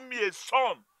without giving me a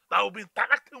son that I will be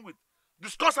interacting with.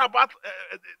 Discuss about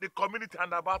the community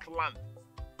and about land.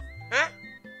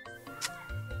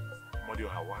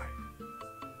 Amadioha, why?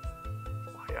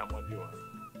 Why Amadioha?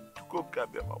 To go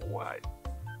Kabema, why?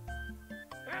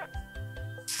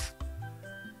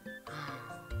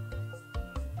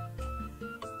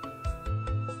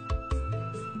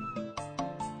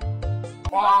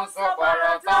 Monster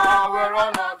Barata, we're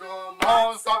on a do.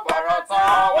 Monster Barata,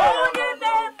 we're on a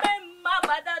do. Baba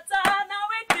Badata,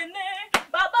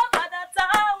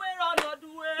 we're on a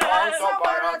do. Monster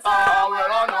Barata,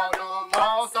 we're on a do.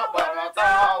 Monster Barata,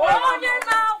 we're on a do.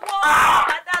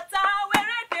 Badata,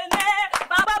 we're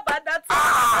Baba Badata,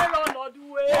 we're on a do.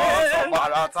 Monster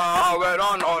Barata, we're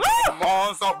on a do.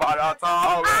 Monster Barata,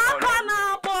 we're on a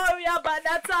do.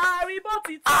 Badata,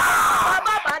 ribotita.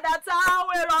 Baba Badata,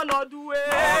 we're on a do.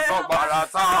 Monster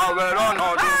Barata, we're on a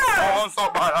do. Monster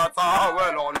Barata,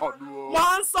 we're on a do.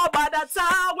 Monster Badata,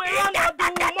 we're on a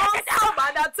do. Monster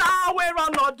Badata, we're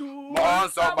on a do.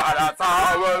 Monster Barata,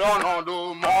 we're on a do.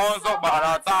 Monster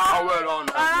Barata, we're on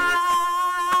a do.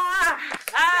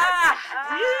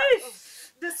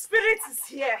 The spirit is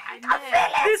here.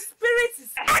 The spirit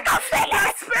is here. The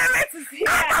spirit is here.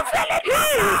 He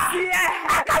is here.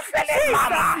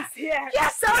 Jesus is here.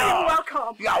 Yes, tell him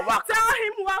welcome. You are welcome. Tell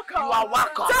him welcome. You are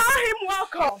welcome. Tell him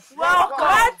welcome. Welcome.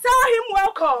 Tell him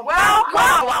welcome. Welcome.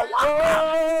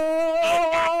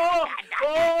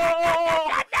 Oh,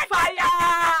 fire.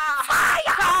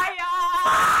 Fire.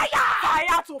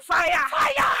 Fire to fire.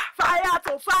 Fire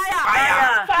to fire.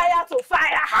 Fire to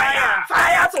fire.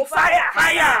 Fire to fire.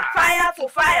 Fire to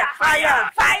fire. Fire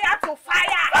to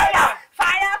fire.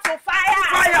 Fire to fire.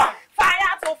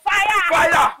 Fire to fire.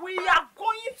 We are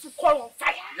going to call on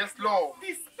fire. Yes, Lord.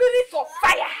 The spirit of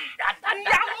fire, the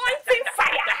anointing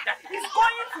fire, is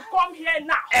going to come here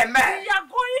now. Amen. We are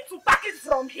going to pack it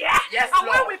from here. Yes, and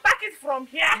Lord. when we pack it from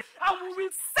here, and we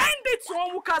will send it to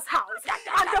Onwuka's house,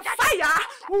 and the fire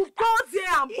will go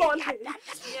there and burn him.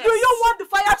 Do you want the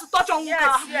fire to touch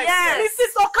Onwuka? Yes.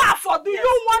 Mrs. Okafor, do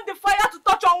you want the fire to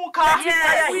touch Onwuka?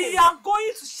 Yes. We are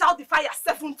going to shout the fire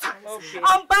 7 times. Okay.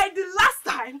 And by the last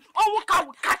time, Onwuka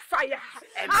will catch fire.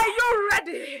 Are you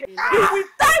ready? He will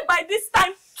die by this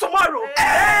time tomorrow. Do you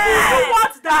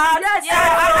want that? Yes.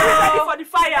 Are you ready for the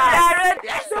fire?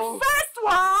 Yes. The first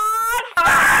one.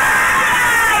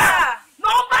 Fire.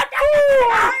 Number 2.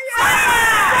 Fire.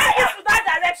 Take it to that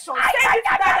direction. Take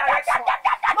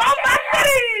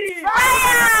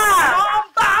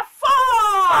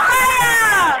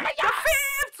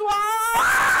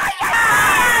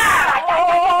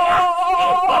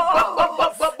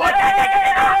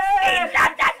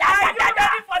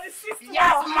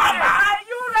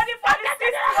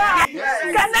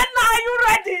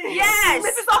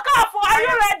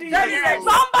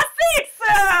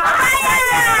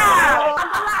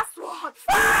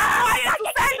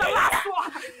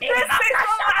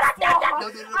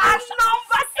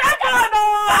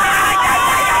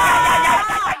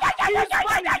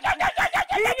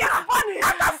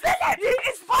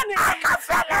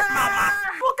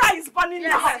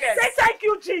Yes. Say thank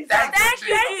you, Jesus. Thank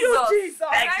you, Jesus.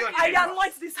 Thank you, I Jesus.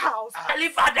 anoint this house.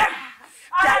 Deliver them.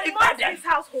 I anoint this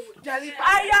household. I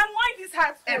anoint this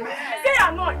household. Amen. Say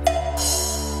anoint.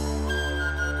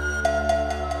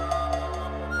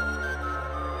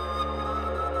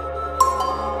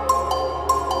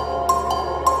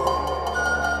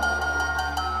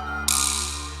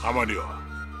 Amanio,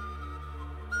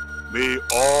 may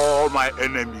all my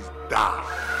enemies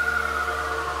die.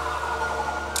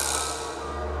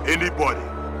 Anybody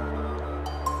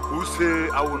who say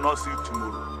I will not see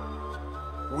tomorrow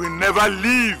will never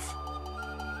live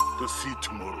to see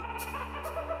tomorrow.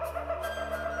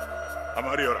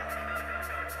 Amariora,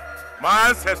 my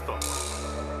ancestors,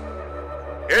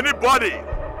 anybody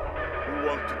who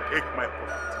wants to take my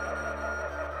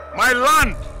property, my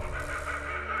land,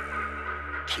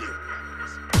 kill the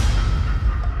person.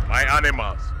 My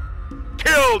animals,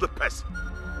 kill the person.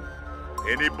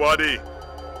 Anybody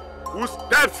who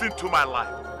steps into my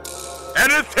life,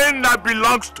 anything that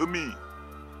belongs to me,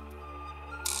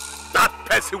 that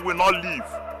person will not live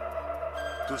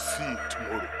to see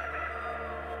tomorrow.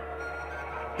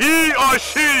 He or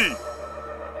she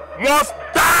must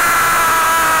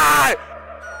die!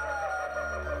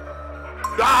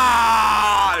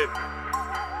 Die!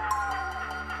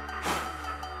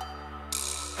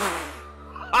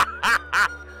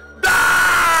 Die!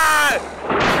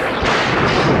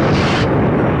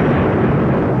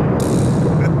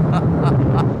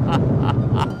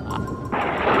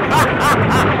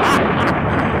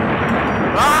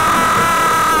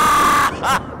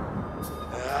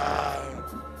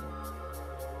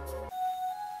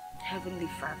 Heavenly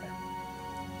Father,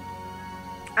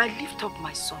 I lift up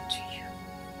my son to you.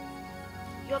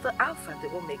 You're the Alpha, the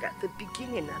Omega, the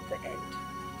beginning and the end.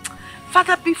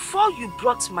 Father, before you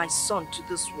brought my son to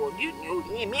this world, you knew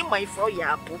him in my 4-year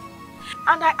apple.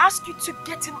 And I ask you to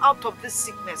get him out of this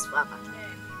sickness, Father.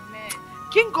 Amen.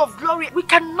 King of glory, we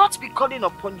cannot be calling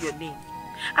upon your name.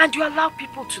 And you allow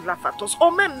people to laugh at us.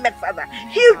 Oh, man, Father,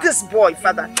 heal this boy,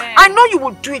 Father. Amen. I know you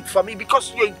will do it for me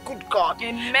because you're a good God.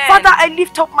 Amen. Father, I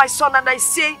lift up my son and I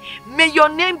say, may your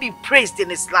name be praised in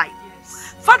his life.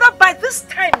 Yes. Father, by this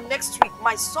time next week,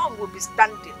 my son will be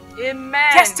standing,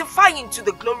 Amen. testifying to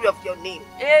the glory of your name.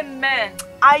 Amen.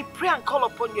 I pray and call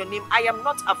upon your name. I am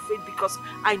not afraid because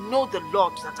I know the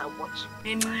Lord that I watch.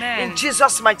 Amen. In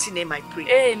Jesus' mighty name I pray.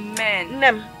 Amen.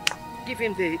 Nem, give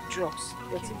him the drugs.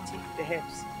 Let him take the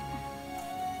herbs.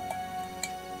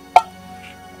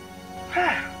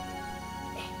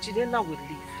 Jidena will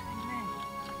leave.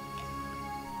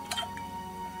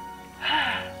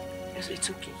 It's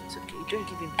okay, it's okay. You don't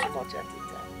give him too much at a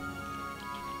time.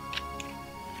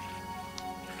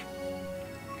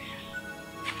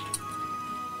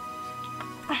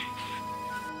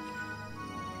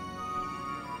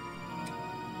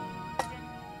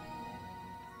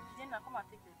 Jidena, come and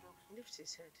take the drugs. Lift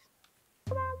his head.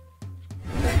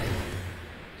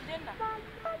 Jidena.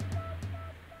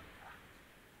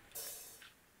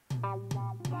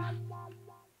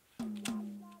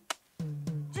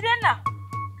 Jidena!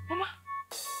 Mama!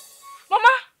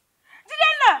 Mama!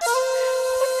 Jidena!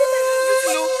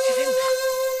 Jidena!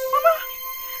 Mama!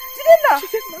 Jidena!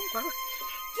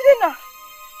 Jidena!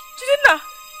 Jidena!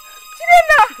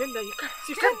 Jidena! Jidena,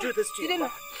 you can't do this to your Jidena!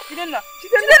 mother. Jidena!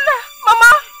 Jidena!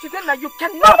 Mama! Jidena, you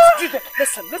cannot do that.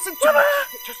 Listen to me.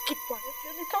 Just keep quiet.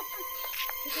 Let me talk to you.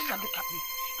 Jidena, look at me.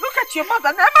 Look at your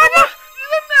mother now. Mama!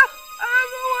 Jidena! I have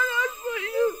no one else for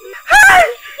you. Hey!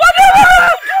 What do you do?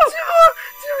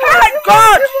 Hey,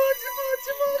 God!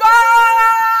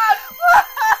 God!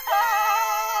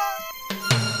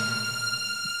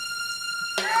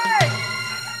 Hey!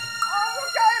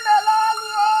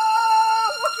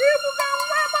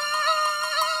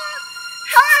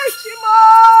 Hey, Shimo!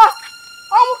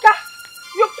 Omuka,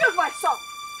 you killed my son.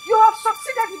 You have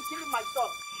succeeded in killing my son.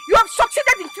 You have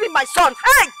succeeded in killing my son.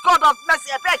 Hey, God of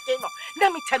mercy, I beg you.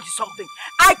 Let me tell you something.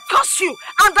 I curse you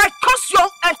and I curse your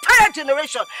entire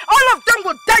generation. All of them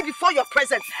will die before your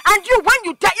presence. And you, when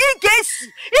you die, he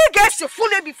gets you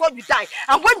fully before you die.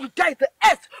 And when you die, the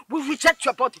earth will reject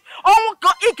your body. Oh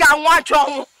God, he got one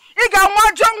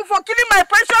for killing my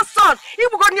precious son. He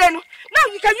will go near you. Now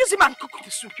you can use him and cook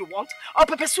the soup you want. Or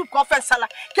pepper soup, coffee,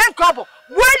 salad. Can't cover.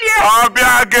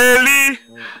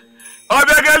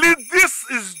 Obiageli, this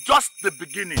is just the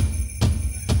beginning.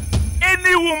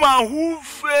 Any woman who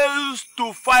fails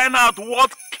to find out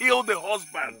what killed the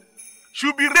husband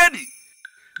should be ready.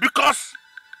 Because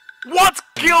what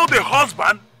killed the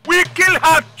husband will kill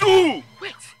her too.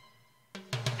 Wait.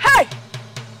 Hey!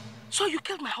 So you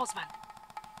killed my husband?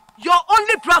 Your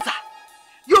only brother?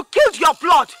 You killed your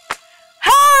blood?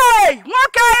 Hey!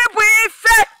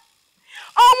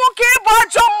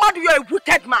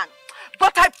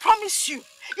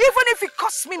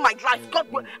 me my life, God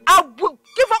will, I will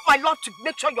give up my love to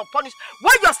make sure you're punished.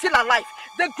 When you're still alive,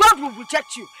 the God will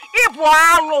reject you.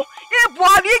 Ibualo, this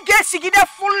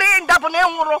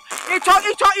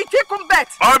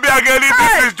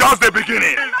is just the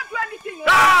beginning. I'm not doing anything.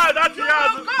 That's you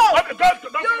will go.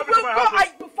 Don't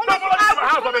follow me to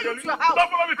your house. I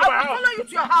will follow you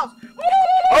to your house.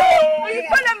 You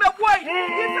follow me away.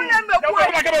 You follow me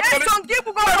away. There's some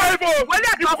people go away.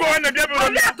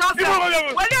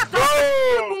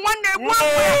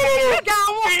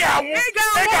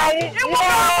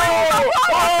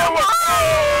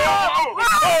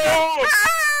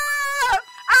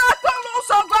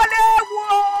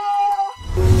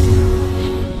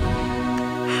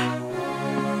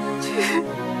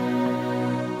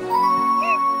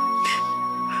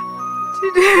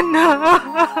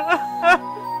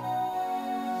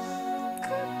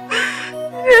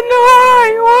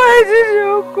 Why did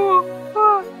you go?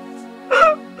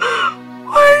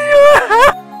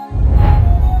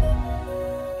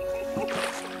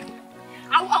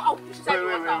 I'll push that.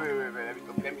 Wait.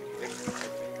 Let me.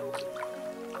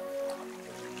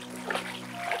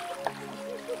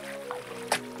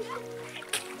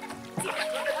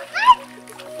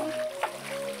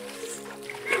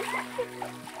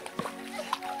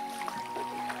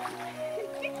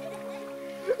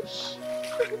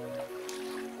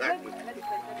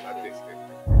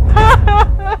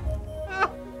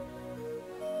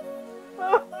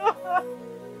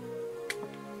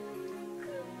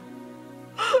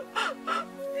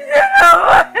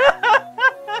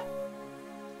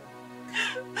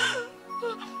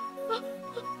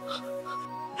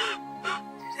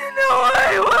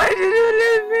 Why did you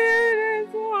leave me in this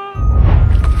one?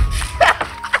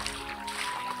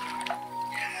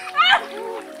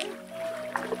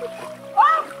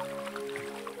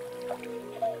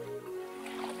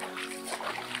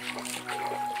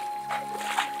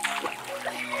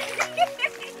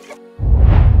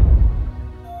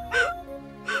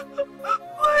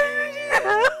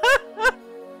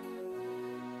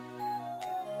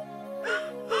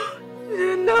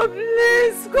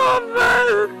 Please come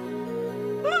back.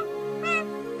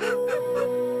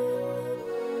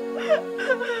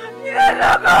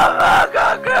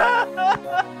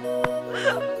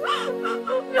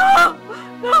 No.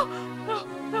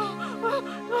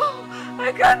 I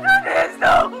can't do this,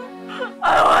 no. I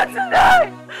want to die.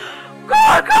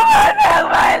 God, come and take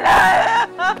my life.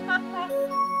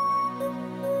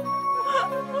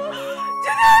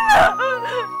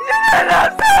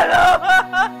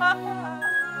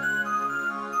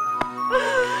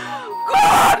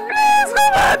 God, please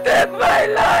come and take my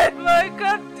life. I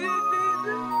can't do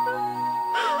this.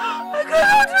 I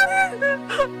cannot do this.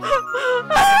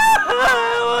 I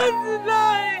want to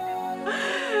die.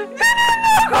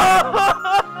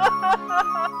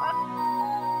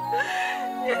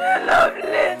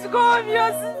 Let's go.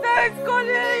 Your sister is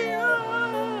calling you.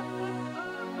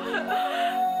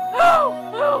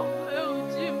 Oh,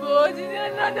 Jimbo, did you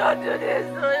not do this?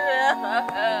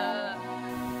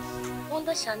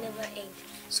 Wonder shall never end.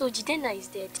 So Jidenna is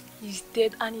dead. He's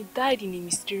dead and he died in a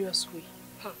mysterious way.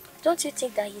 Don't you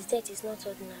think that his death is not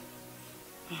ordinary?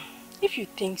 If you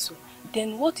think so,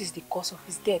 then what is the cause of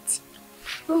his death?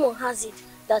 Rumor has it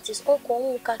that his uncle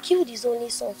Onwuka killed his only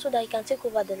son so that he can take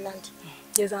over the land.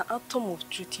 There's an atom of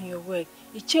truth in your word.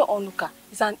 Iche Onwuka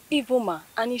is an evil man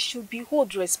and he should be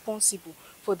held responsible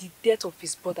for the death of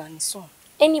his brother and his son.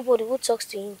 Anybody who talks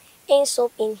to him ends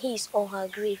up in his or her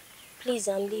grave. Please,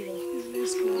 I'm leaving.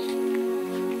 Let's go.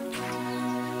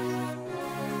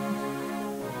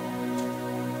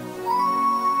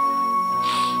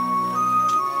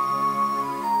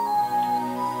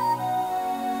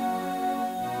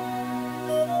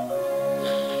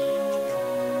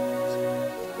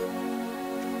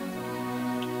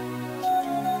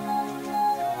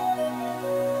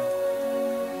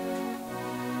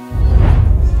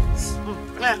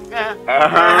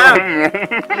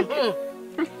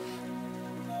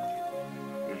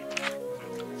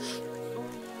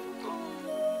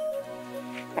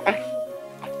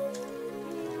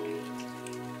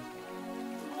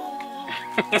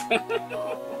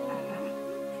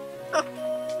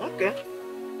 Okay.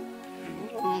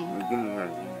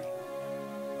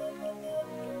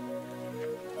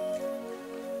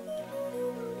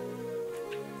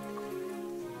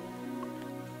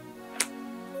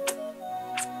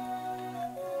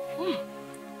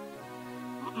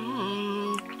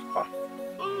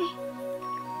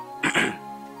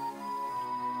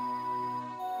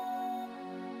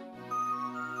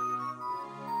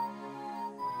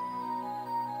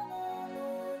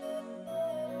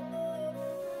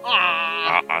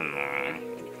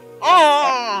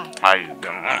 How you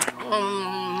doing?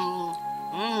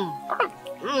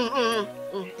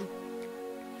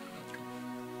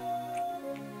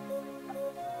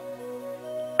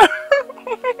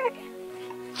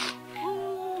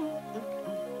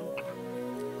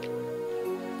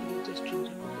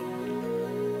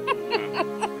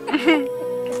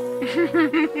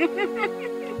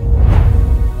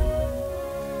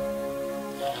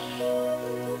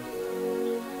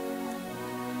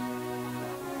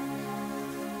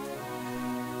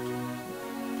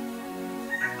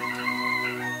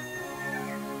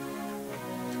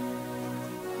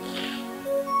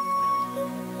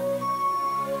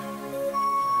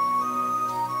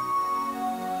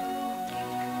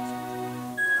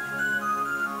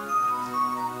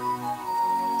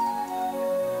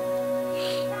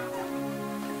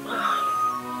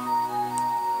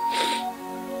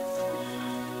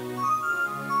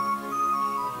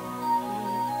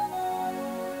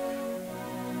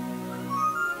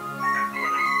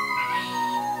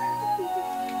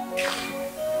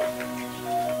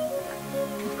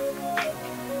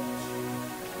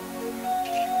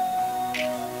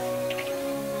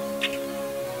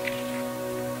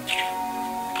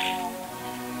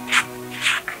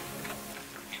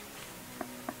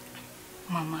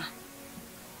 Mama,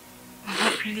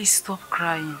 please stop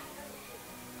crying.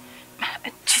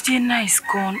 Chidena is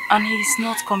gone and he is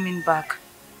not coming back.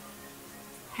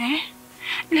 Eh?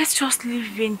 Let's just leave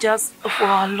vengeance for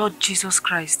our Lord Jesus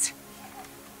Christ.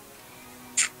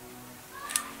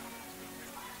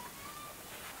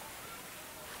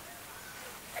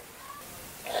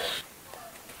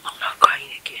 I'm not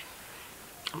crying again.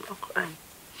 I'm not crying.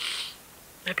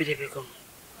 Maybe they will come.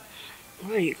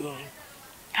 Where are you going?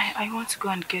 I want to go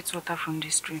and get water from the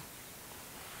stream.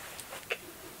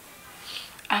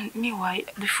 And meanwhile,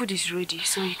 the food is ready,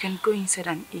 so you can go inside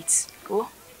and eat. Go?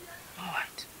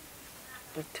 Alright.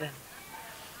 But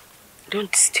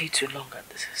don't stay too long at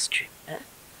this stream, eh?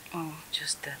 Oh.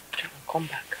 Just come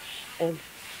back.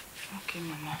 Okay,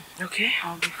 Mama. Okay?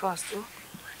 I'll be fast, oh?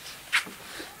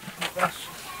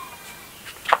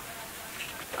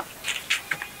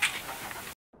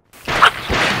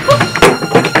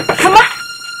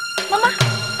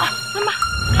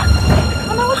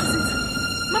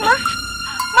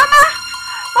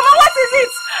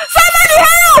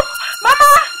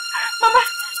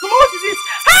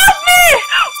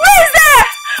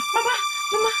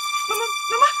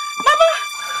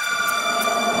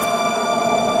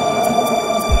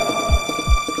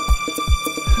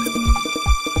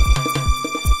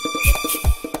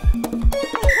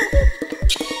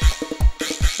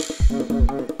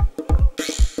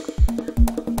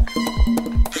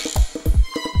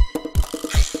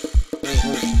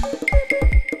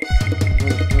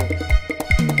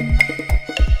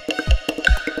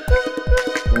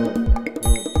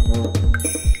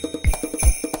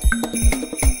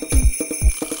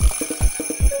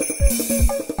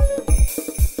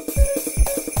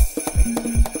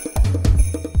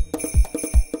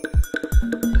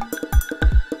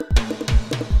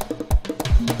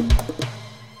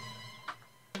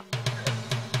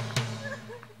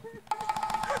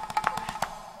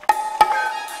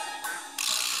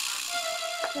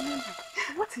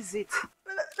 What is it?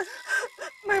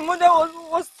 My mother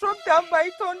was struck down by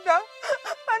thunder.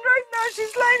 And right now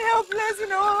she's lying helpless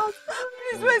in our house.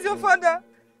 Please, where's your father?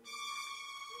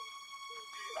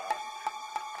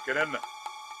 Kenana,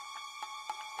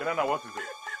 what is it?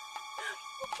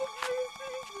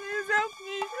 Please help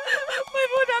me. My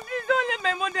mother, please don't let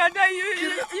my mother die.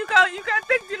 You can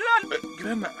take the land.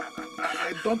 Kenana,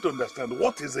 I don't understand.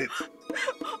 What is it?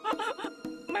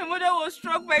 My mother was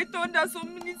struck by thunder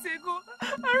some minutes ago.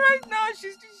 And right now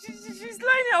she's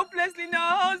lying helplessly in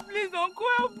our house. Please, Uncle,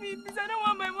 help me. Please, I don't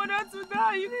want my mother to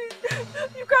die. You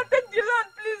can take the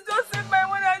land. Please don't save my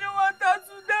mother. I don't want her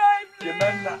to die. Please.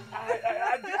 Kenana,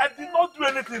 I did not do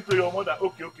anything to your mother.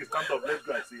 Okay, stand up. Let's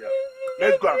go and see her.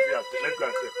 Let's go and see her.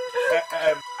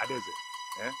 Adeze,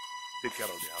 take care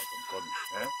of the house. I'm coming.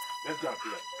 Let's go and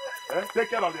see her. Take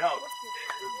care of the house.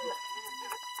 Let's go.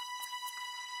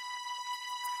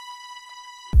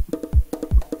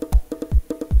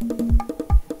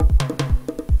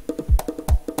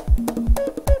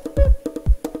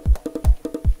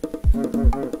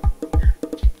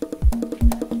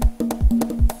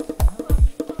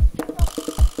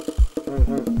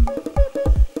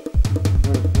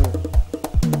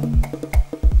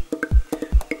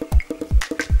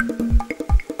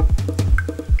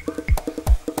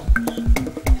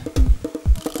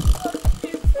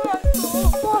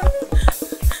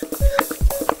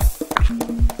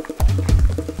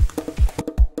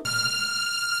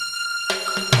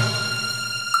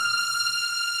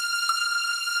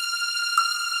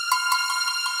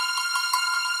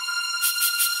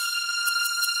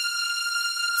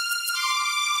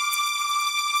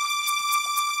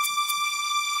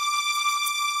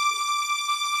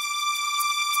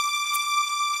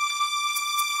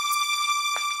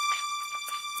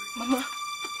 Mama.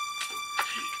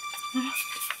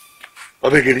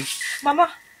 Obegeli.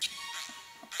 Mama.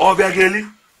 Obegeli.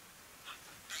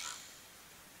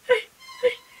 Hey.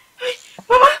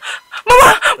 Mama.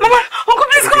 Uncle,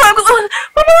 please come on.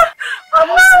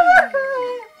 Mama.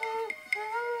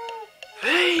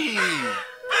 Hey.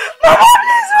 Mama,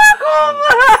 please come.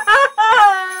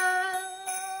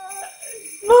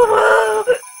 Mama.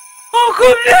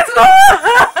 Uncle, please come.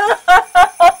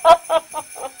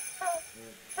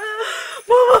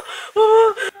 Mama.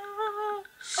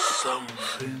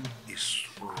 Something is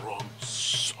wrong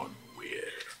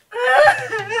somewhere.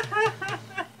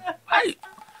 Hey.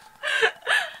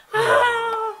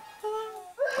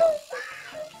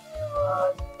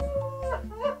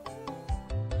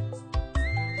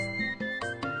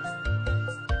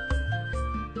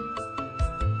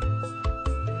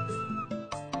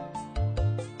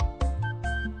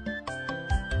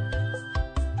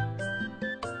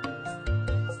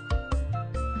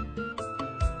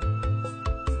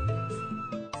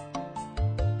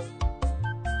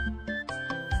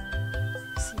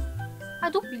 I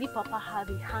don't believe Papa had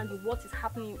a hand in what is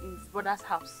happening in his brother's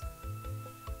house.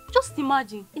 Just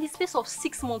imagine, in the space of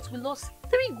 6 months, we lost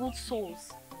 3 good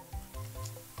souls.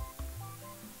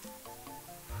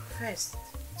 First,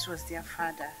 it was their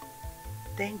father,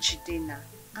 then Jidena,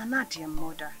 and now their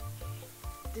mother.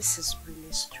 This is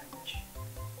really strange.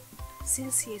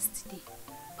 Since yesterday,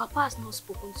 Papa has not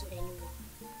spoken to anyone.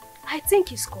 I think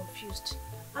he's confused.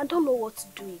 I don't know what to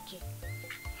do again.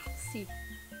 See,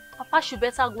 Papa should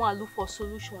better go and look for a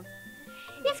solution.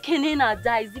 If Kenena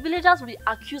dies, the villagers will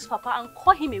accuse Papa and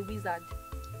call him a wizard.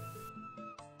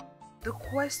 The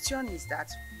question is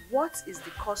that, what is the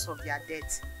cause of their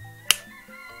death?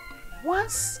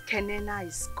 Once Kenena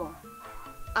is gone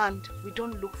and we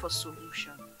don't look for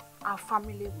solution, our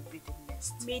family will be the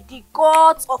next. May the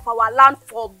gods of our land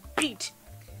forbid.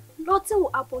 Nothing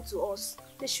will happen to us.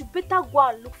 They should better go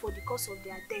and look for the cause of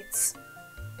their deaths.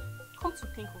 Come to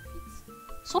think of it,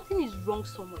 something is wrong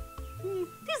somewhere.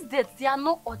 These deaths, they are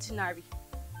not ordinary.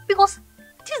 Because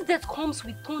this death comes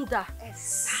with thunder.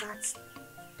 Exactly.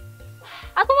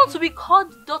 I don't want to be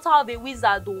called daughter of a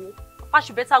wizard though. Papa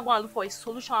should better go and look for a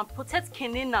solution and protect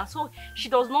Kenena so she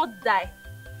does not die.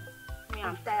 Me,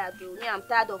 I'm tired though. Me, I'm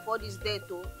tired of all this death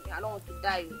though. I don't want to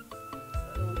die.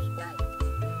 I don't want to die.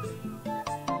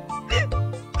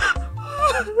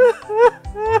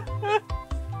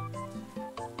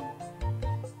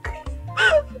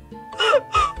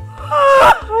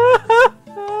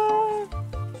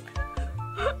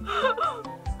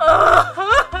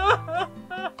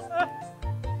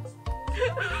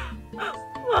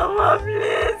 Mama,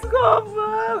 please come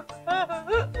back.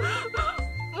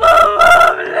 Mama,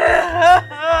 please.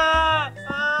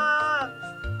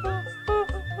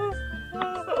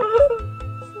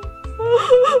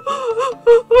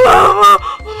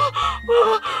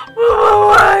 Mama,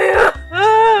 why?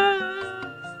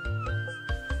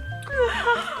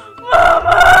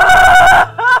 Mama.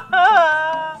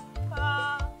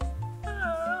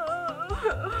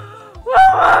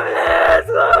 Mama, please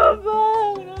come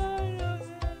back.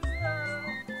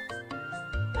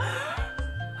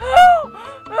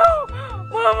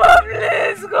 Mama,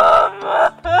 please come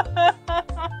back.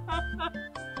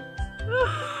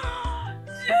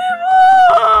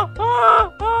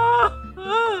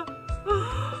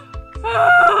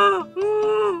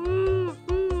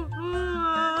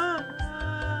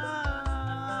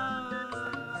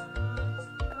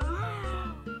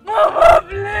 Mama,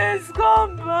 please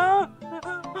come back.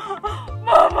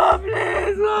 Mama,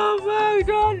 please come back.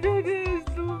 Don't do this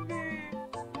to me.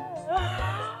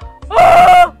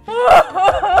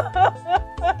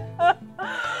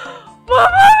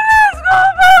 Mama, please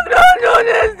come back. Don't do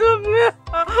this to me.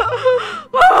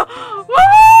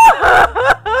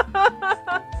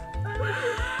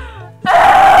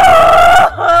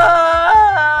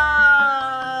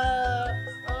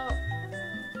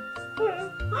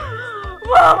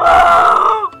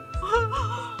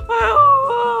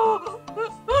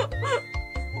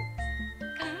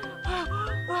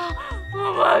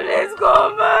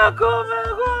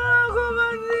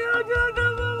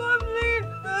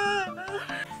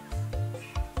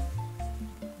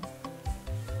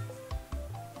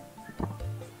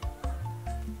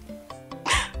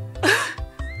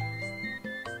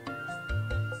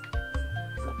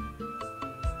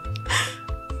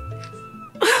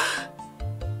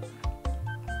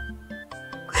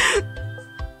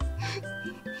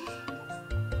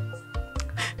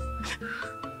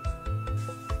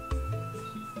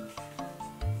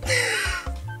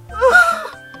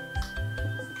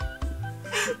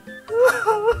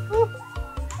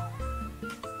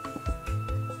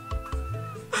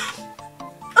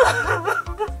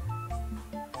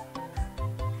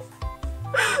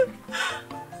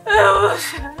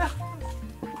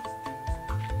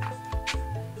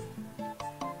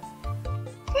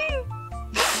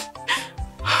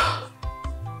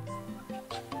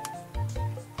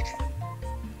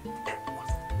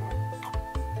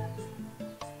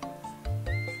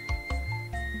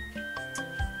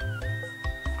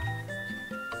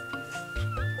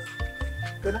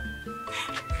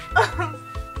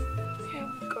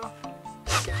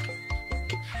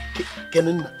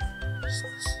 Kenina,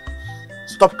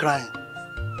 stop crying.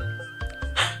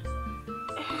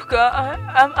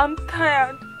 I'm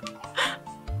tired.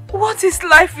 What is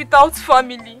life without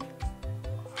family?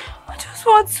 I just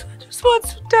want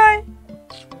to die.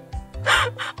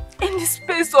 In the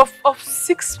space of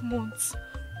 6 months,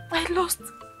 I lost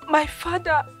my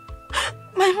father,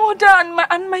 my mother,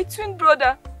 and my twin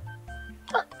brother.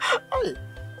 Why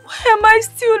am I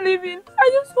still living? I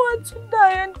just want to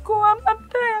die and go. I'm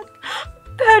tired.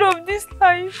 I'm tired of this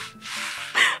life.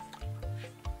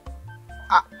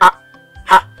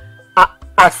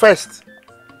 At first,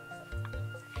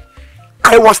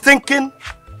 I was thinking,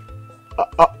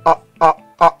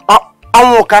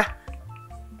 Amoka,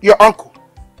 your uncle,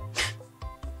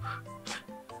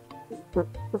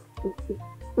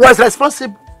 was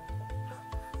responsible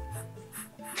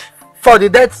for the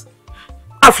death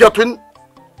of your twin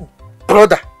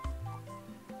brother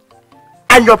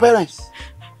and your parents.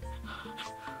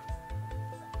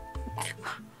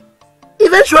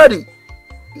 Eventually,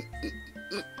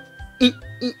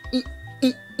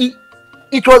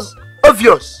 it was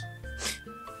obvious.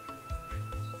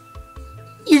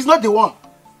 He's not the one.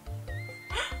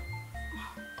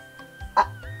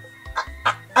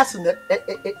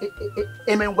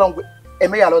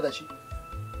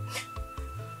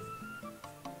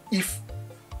 If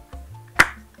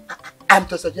I'm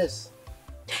to suggest,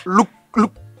 look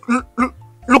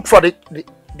for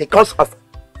the cause of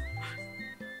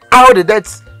all the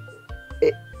deaths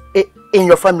in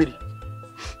your family.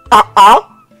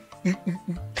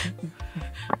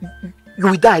 You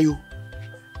will die. You.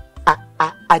 I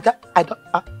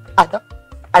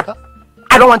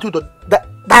don't want you to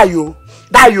die. You.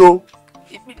 Die. You.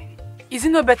 Is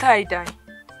it not better I die?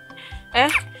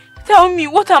 Tell me,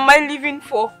 what am I living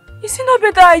for? Is it not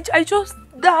better I just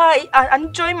die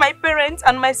and join my parents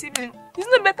and my siblings? Is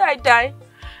it not better I die?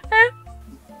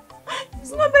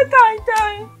 It's not better I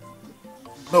die.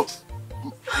 No,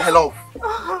 my love.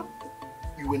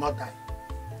 You will not die.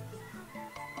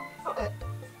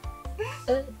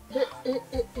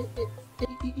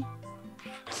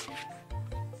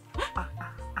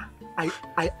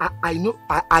 I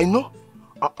know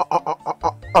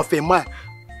of a man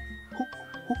who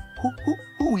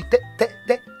will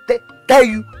tell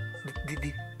you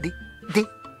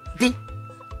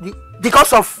the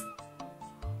cause of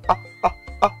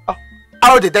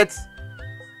all the deaths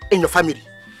in your family.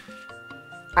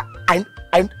 I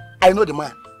know the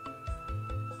man.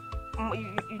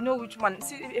 You know which man?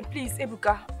 See, please,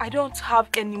 Ebuka, I don't have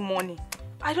any money.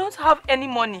 I don't have any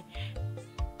money.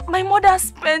 My mother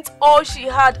spent all she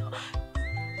had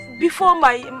before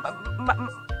my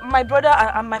brother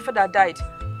and my father died.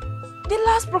 The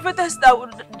last prophetess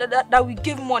that we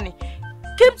gave money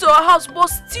came to our house but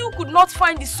still could not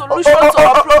find the solution to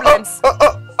our problems.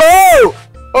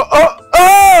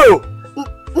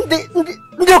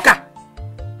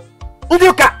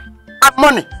 Ndioka,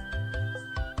 money.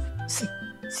 See,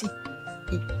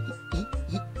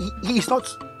 he is not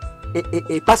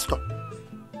a pastor.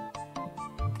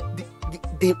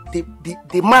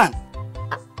 The man,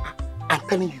 I'm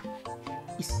telling you,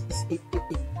 is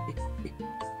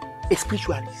a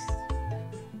spiritualist.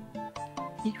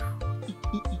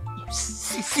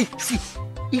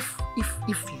 If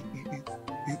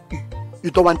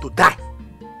you don't want to die,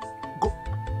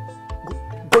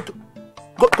 go to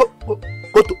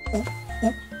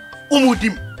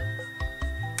Umudim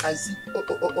and see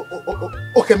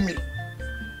Okemiri.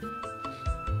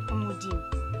 Umudim?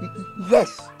 Yes,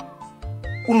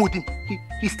 Umudim.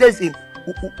 He stays in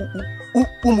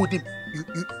Umudim.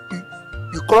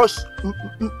 You cross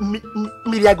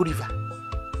Miriago River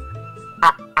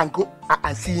and go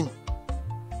and see him.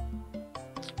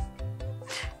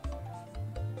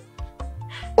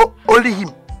 Only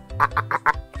him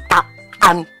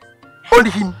and only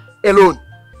him alone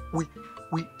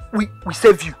we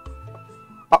save you.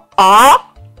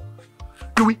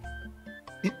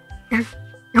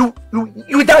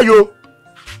 You die, yo.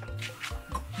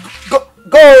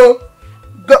 Go.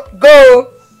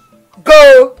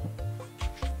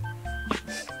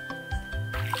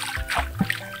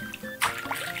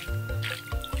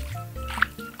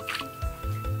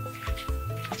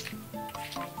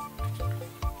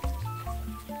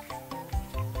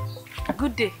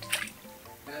 Good day.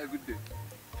 Yeah, good day.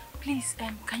 Please,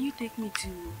 can you take me to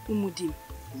Umudim?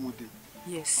 Umudim?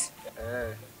 Yes.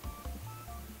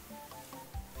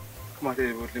 Come on,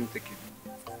 let me take you.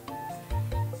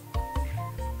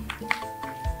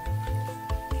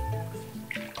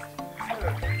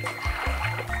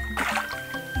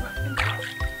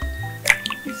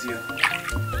 Easier.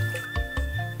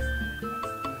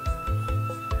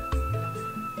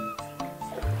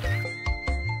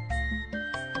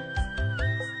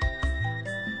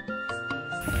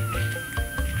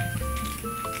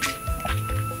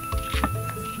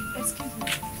 Excuse me.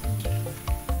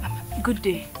 Good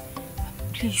day.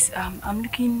 Please, I'm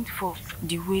looking for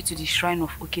the way to the shrine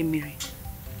of Okemiri.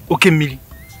 Okemiri?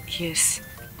 Yes.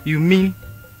 You mean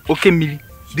Okemiri,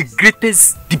 the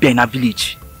greatest dibia in our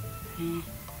village?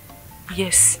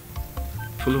 Yes.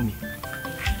 Follow me.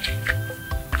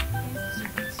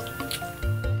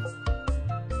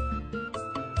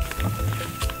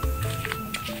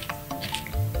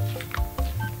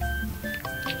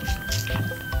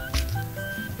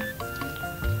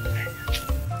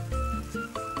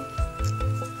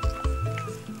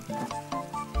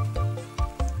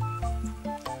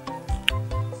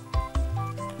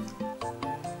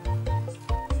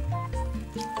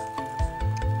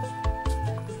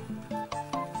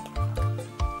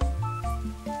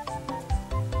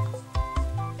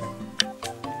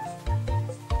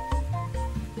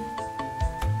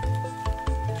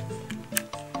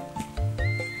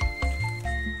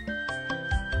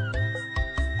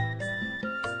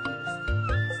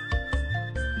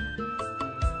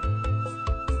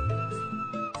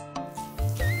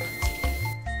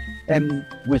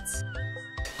 Wait.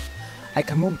 I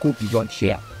cannot go beyond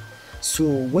here. So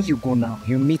when you go now,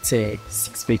 you meet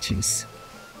 6 virgins.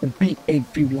 Obey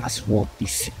every last word they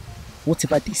say.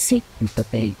 Whatever they say,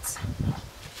 interpret.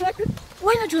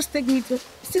 Why not just take me to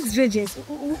 6 virgins?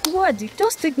 What?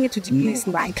 Just take me to the place.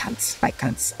 No, I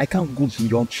can't go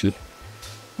beyond here.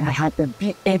 I had to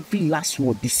be every last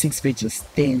word the 6 virgins.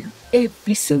 Then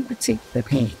every single thing they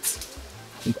paint.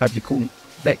 You have to go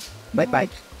back. Bye.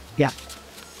 Yeah.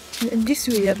 This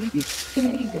way, yeah.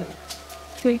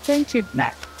 So thank you.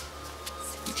 Nah.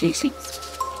 JC.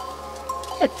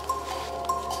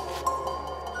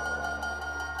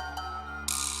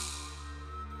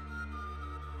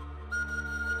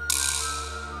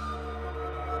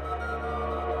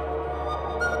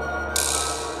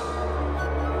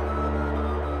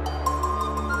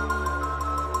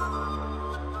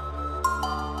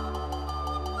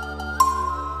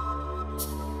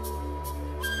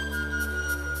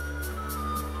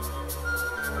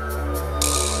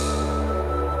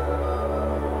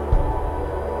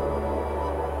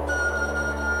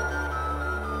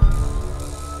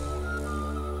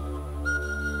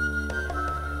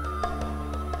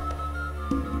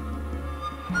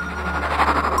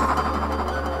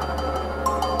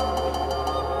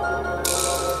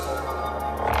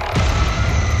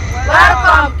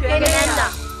 Welcome, Kenenda,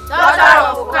 daughter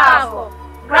of OKARO,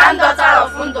 granddaughter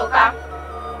of Undoka.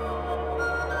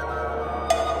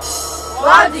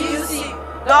 What do you see,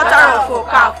 daughter of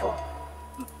OKARO?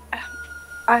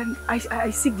 I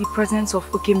seek the presence of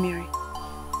Okemiri.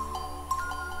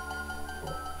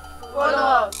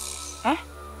 Follow us. Eh?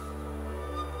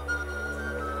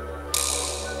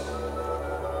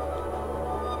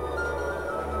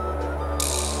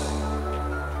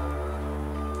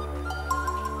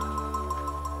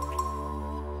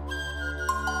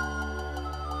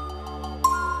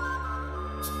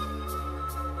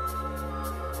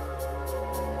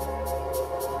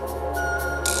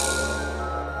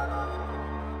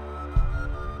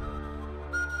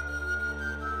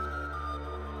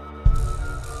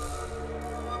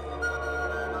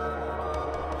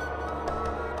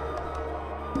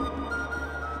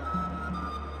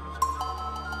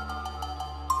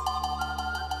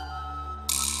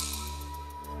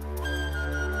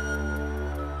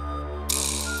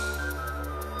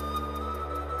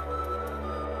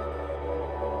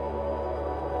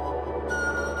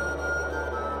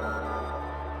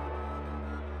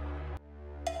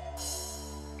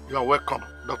 You are welcome,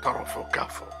 daughter of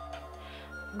OKARO.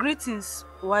 Greetings,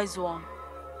 wise one.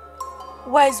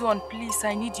 Wise one, please,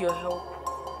 I need your help.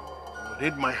 You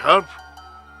need my help?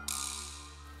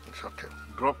 It's okay.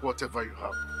 Drop whatever you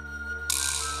have.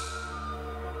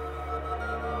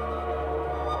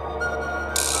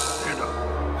 Sit down.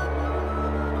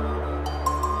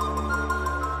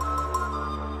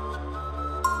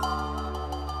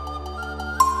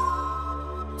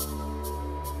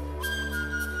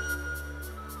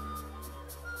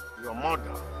 Your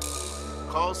mother,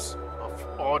 cause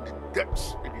of all the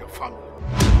debts in your family.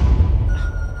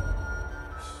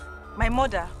 My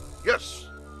mother? Yes.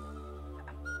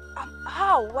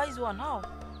 How? Wise one, how?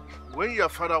 When your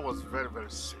father was very, very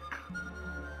sick,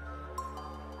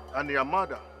 and your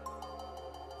mother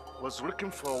was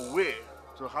looking for a way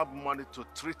to have money to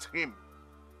treat him,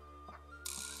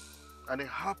 and it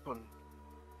happened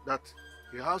that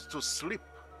he has to sleep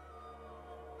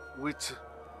with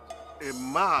a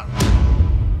man.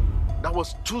 That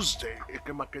was Tuesday,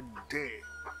 a market day.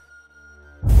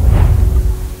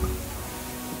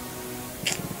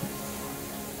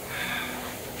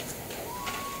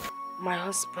 My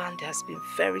husband has been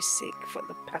very sick for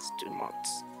the past 2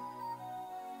 months.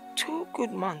 2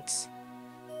 good months.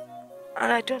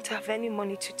 And I don't have any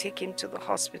money to take him to the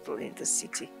hospital in the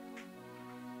city.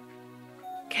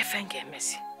 Get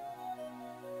mercy.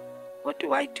 What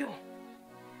do I do?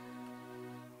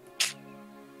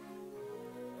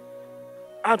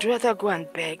 I'd rather go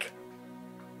and beg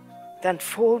than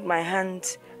fold my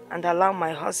hands and allow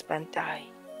my husband die.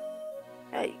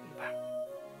 Hey,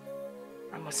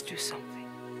 I must do something.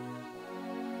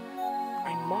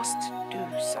 I must do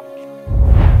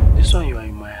something. This one you are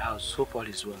in my house. Hope all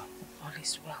is well. All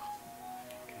is well.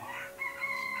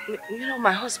 Okay. You know,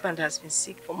 my husband has been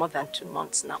sick for more than 2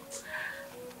 months now.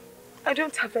 I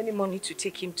don't have any money to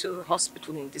take him to the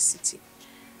hospital in the city.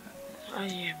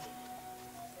 I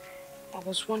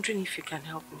was wondering if you can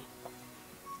help me.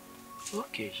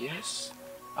 Okay, yes.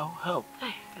 I'll help.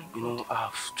 Hey, thank you know,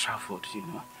 I've traveled, you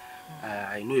know.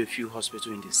 I know a few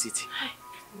hospitals in the city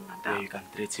where you can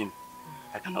treat him.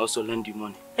 I can also lend you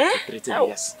money to treat him,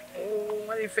 yes. Oh,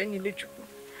 what if any little?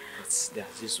 But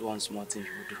there's this one small thing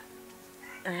you do.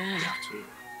 You have to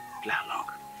play along.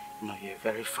 You know, you're a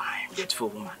very fine, beautiful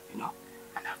woman, you know.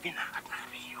 And I've been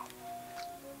admiring you.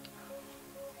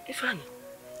 Ifeanyi,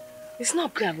 it's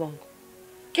not play along.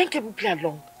 Can't people play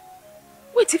along?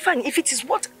 Wait, Ifeanyi, if it is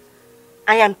what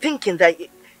I am thinking that...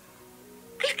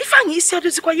 Ifeanyi is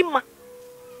serious.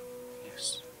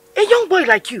 Yes. A young boy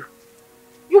like you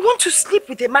want to sleep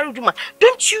with a married woman.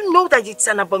 Don't you know that it's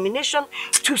an abomination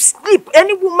to sleep,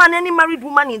 any woman, any married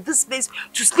woman in this place,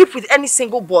 to sleep with any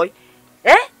single boy?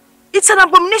 Eh? It's an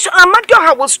abomination. A mad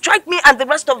girl will strike me and the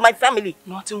rest of my family.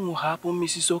 Nothing will happen,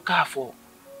 Mrs. Okafor.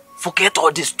 Forget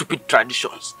all these stupid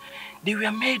traditions. They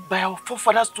were made by our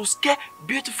forefathers to scare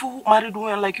beautiful married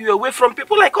women like you away from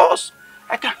people like us.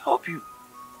 I can help you.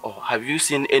 Or have you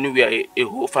seen anywhere a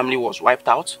whole family was wiped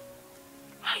out?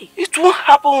 It won't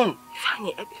happen.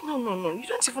 No, you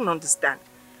don't even understand.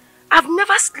 I've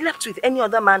never slept with any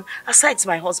other man aside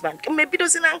my husband. Maybe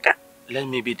those in Anka. Let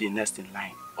me be the next in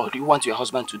line. Or do you want your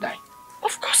husband to die?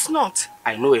 Of course not.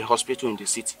 I know a hospital in the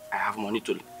city. I have money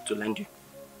to lend you.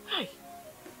 Hi.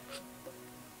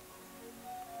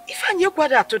 If I knew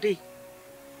what today.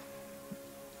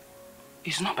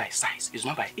 It's not by size, it's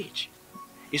not by age.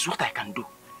 It's what I can do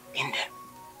in them.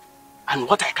 And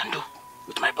what I can do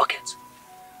with my pocket.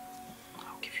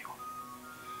 I'll give you.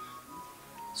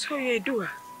 So you're a doer?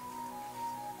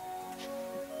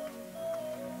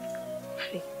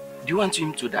 Do you want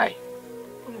him to die?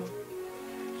 No.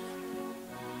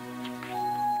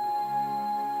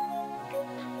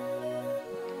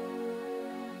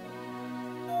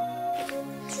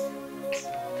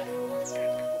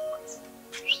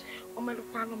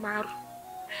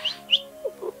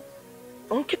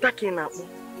 Kita kena po.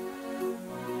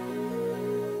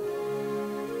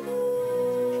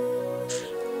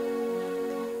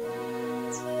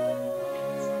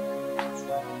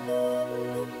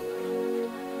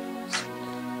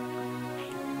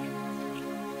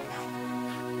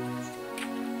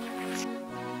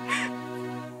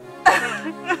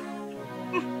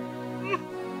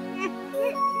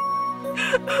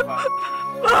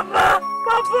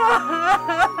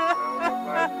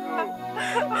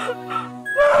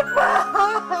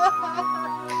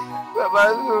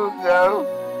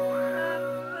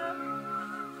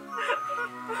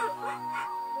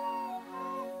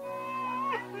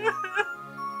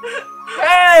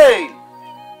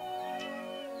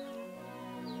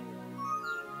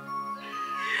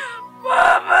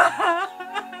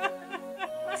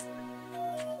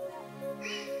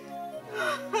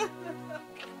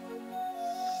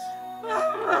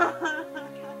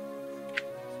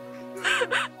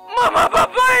 Mama,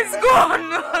 Papa is gone.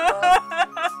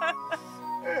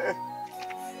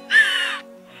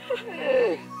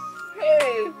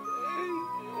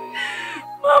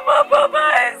 Mama, Papa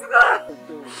is gone.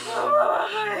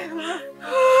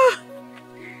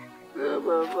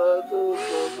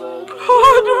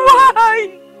 God, why?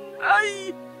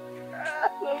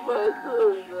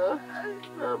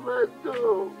 Mama,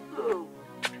 don't.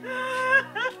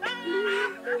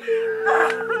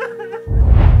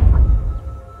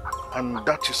 And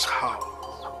that is how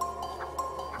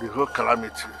the whole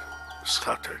calamity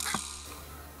started.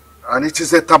 And it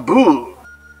is a taboo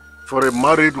for a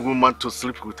married woman to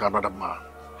sleep with another man.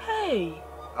 Hey!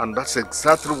 And that's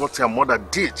exactly what your mother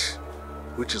did,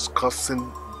 which is causing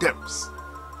debts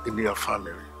in your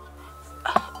family.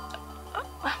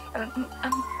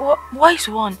 Wise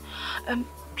one,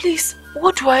 please,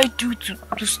 what do I do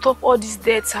to stop all these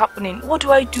deaths happening? What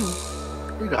do I do?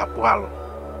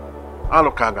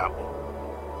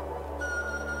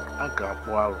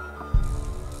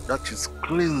 That is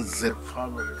cleanse the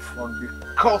family from the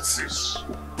curses